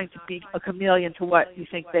 not trying to be a chameleon to what you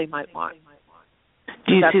think they might want.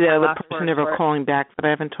 Do you see that other person ever calling back that I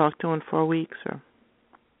haven't talked to in 4 weeks? Or?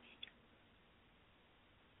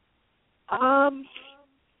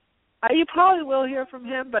 You probably will hear from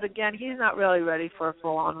him, but again, he's not really ready for a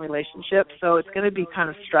full-on relationship, so it's going to be kind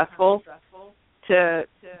of stressful to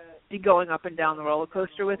be going up and down the roller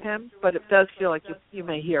coaster with him, but it does feel like you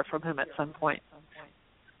may hear from him at some point.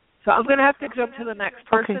 So I'm going to have to jump to the next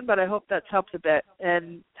person, but I hope that's helped a bit,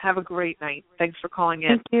 and have a great night. Thanks for calling in.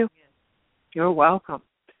 Thank you. You're welcome.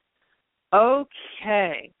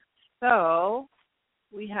 Okay, so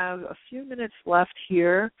we have a few minutes left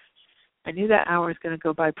here. I knew that hour is going to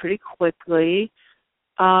go by pretty quickly.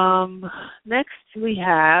 Next we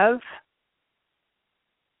have,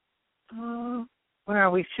 where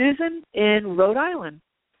are we? Susan in Rhode Island.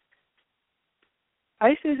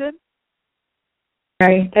 Hi, Susan.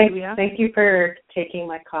 Right. Thank you for taking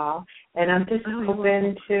my call. And I'm just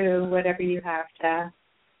open to whatever you have to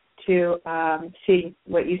see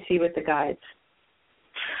what you see with the guides.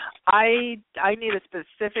 I need a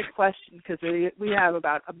specific question because we have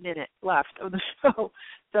about a minute left of the show.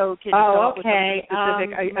 So can you come up with something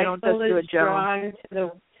specific? I don't just do a general. My soul is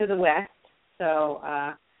drawn to the west, so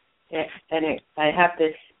I have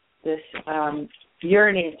this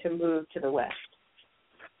yearning to move to the west.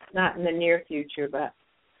 Not in the near future, but.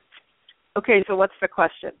 Okay, so what's the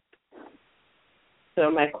question?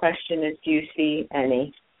 So my question is, do you see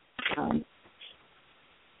any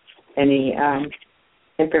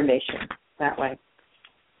information that way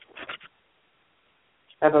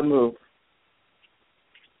of a move?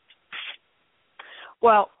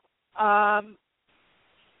 Well,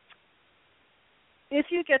 if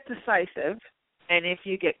you get decisive and if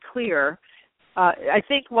you get clear, I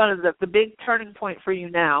think one of the big turning point for you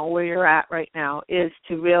now, where you're at right now, is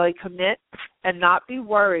to really commit and not be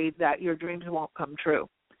worried that your dreams won't come true.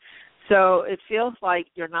 So it feels like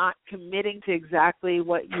you're not committing to exactly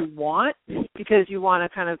what you want because you want to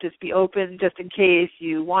kind of just be open just in case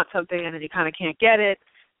you want something and then you kind of can't get it.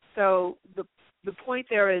 So the point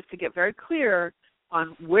there is to get very clear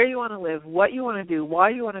on where you want to live, what you want to do, why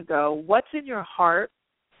you want to go, what's in your heart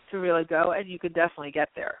to really go, and you could definitely get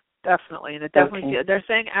there. Definitely. And it definitely they're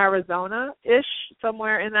saying Arizona-ish,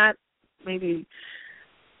 somewhere in that, maybe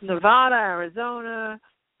Nevada, Arizona,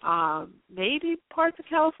 maybe parts of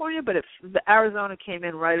California, but the Arizona came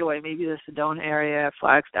in right away, maybe the Sedona area,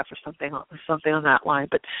 Flagstaff or something on that line.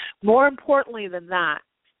 But more importantly than that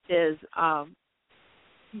is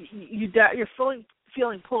you're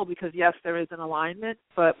feeling pulled because, yes, there is an alignment,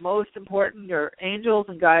 but most important, your angels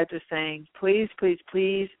and guides are saying, please, please,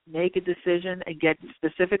 please make a decision and get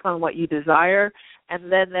specific on what you desire, and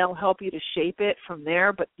then they'll help you to shape it from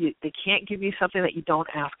there, but they can't give you something that you don't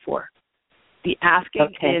ask for. The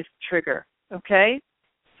asking is trigger, okay?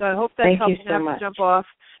 So I hope that helps. Thank you so much. To jump off.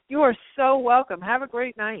 You are so welcome. Have a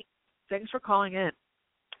great night. Thanks for calling in.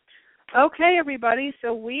 Okay, everybody,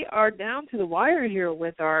 so we are down to the wire here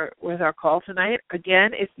with our call tonight.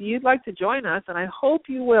 Again, if you'd like to join us, and I hope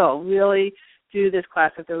you will really do this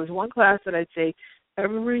class. If there was one class that I'd say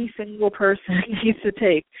every single person needs to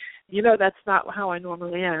take, that's not how I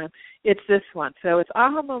normally am. It's this one. So it's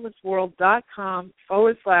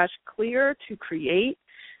ahamomentsworld.com/clear to create.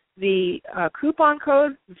 The coupon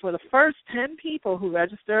code for the first 10 people who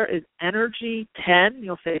register is Energy10.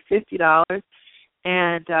 You'll save $50.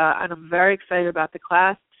 And I'm very excited about the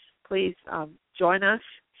class. Please join us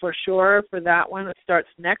for sure for that one. It starts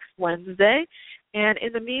next Wednesday. And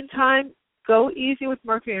in the meantime, go easy with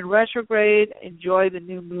Mercury in retrograde. Enjoy the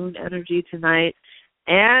new moon energy tonight.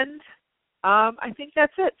 And I think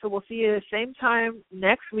that's it. So we'll see you at the same time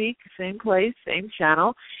next week, same place, same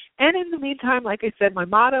channel. And in the meantime, like I said, my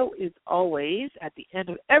motto is always, at the end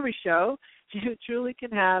of every show, you truly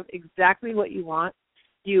can have exactly what you want.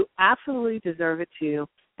 You absolutely deserve it too.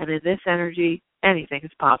 And in this energy, anything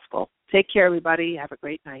is possible. Take care, everybody. Have a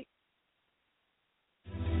great night.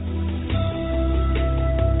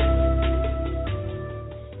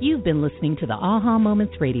 You've been listening to the Aha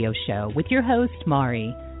Moments radio show with your host,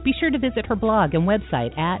 Mari. Be sure to visit her blog and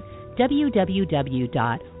website at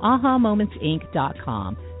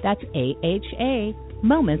www.ahamomentsinc.com. That's AHA,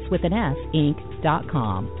 moments with an S,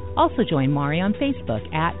 inc.com. Also join Mari on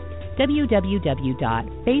Facebook at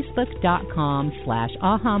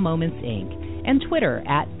www.facebook.com/ahamomentsinc and Twitter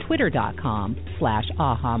at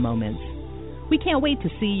twitter.com/ahamoments. We can't wait to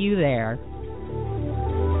see you there.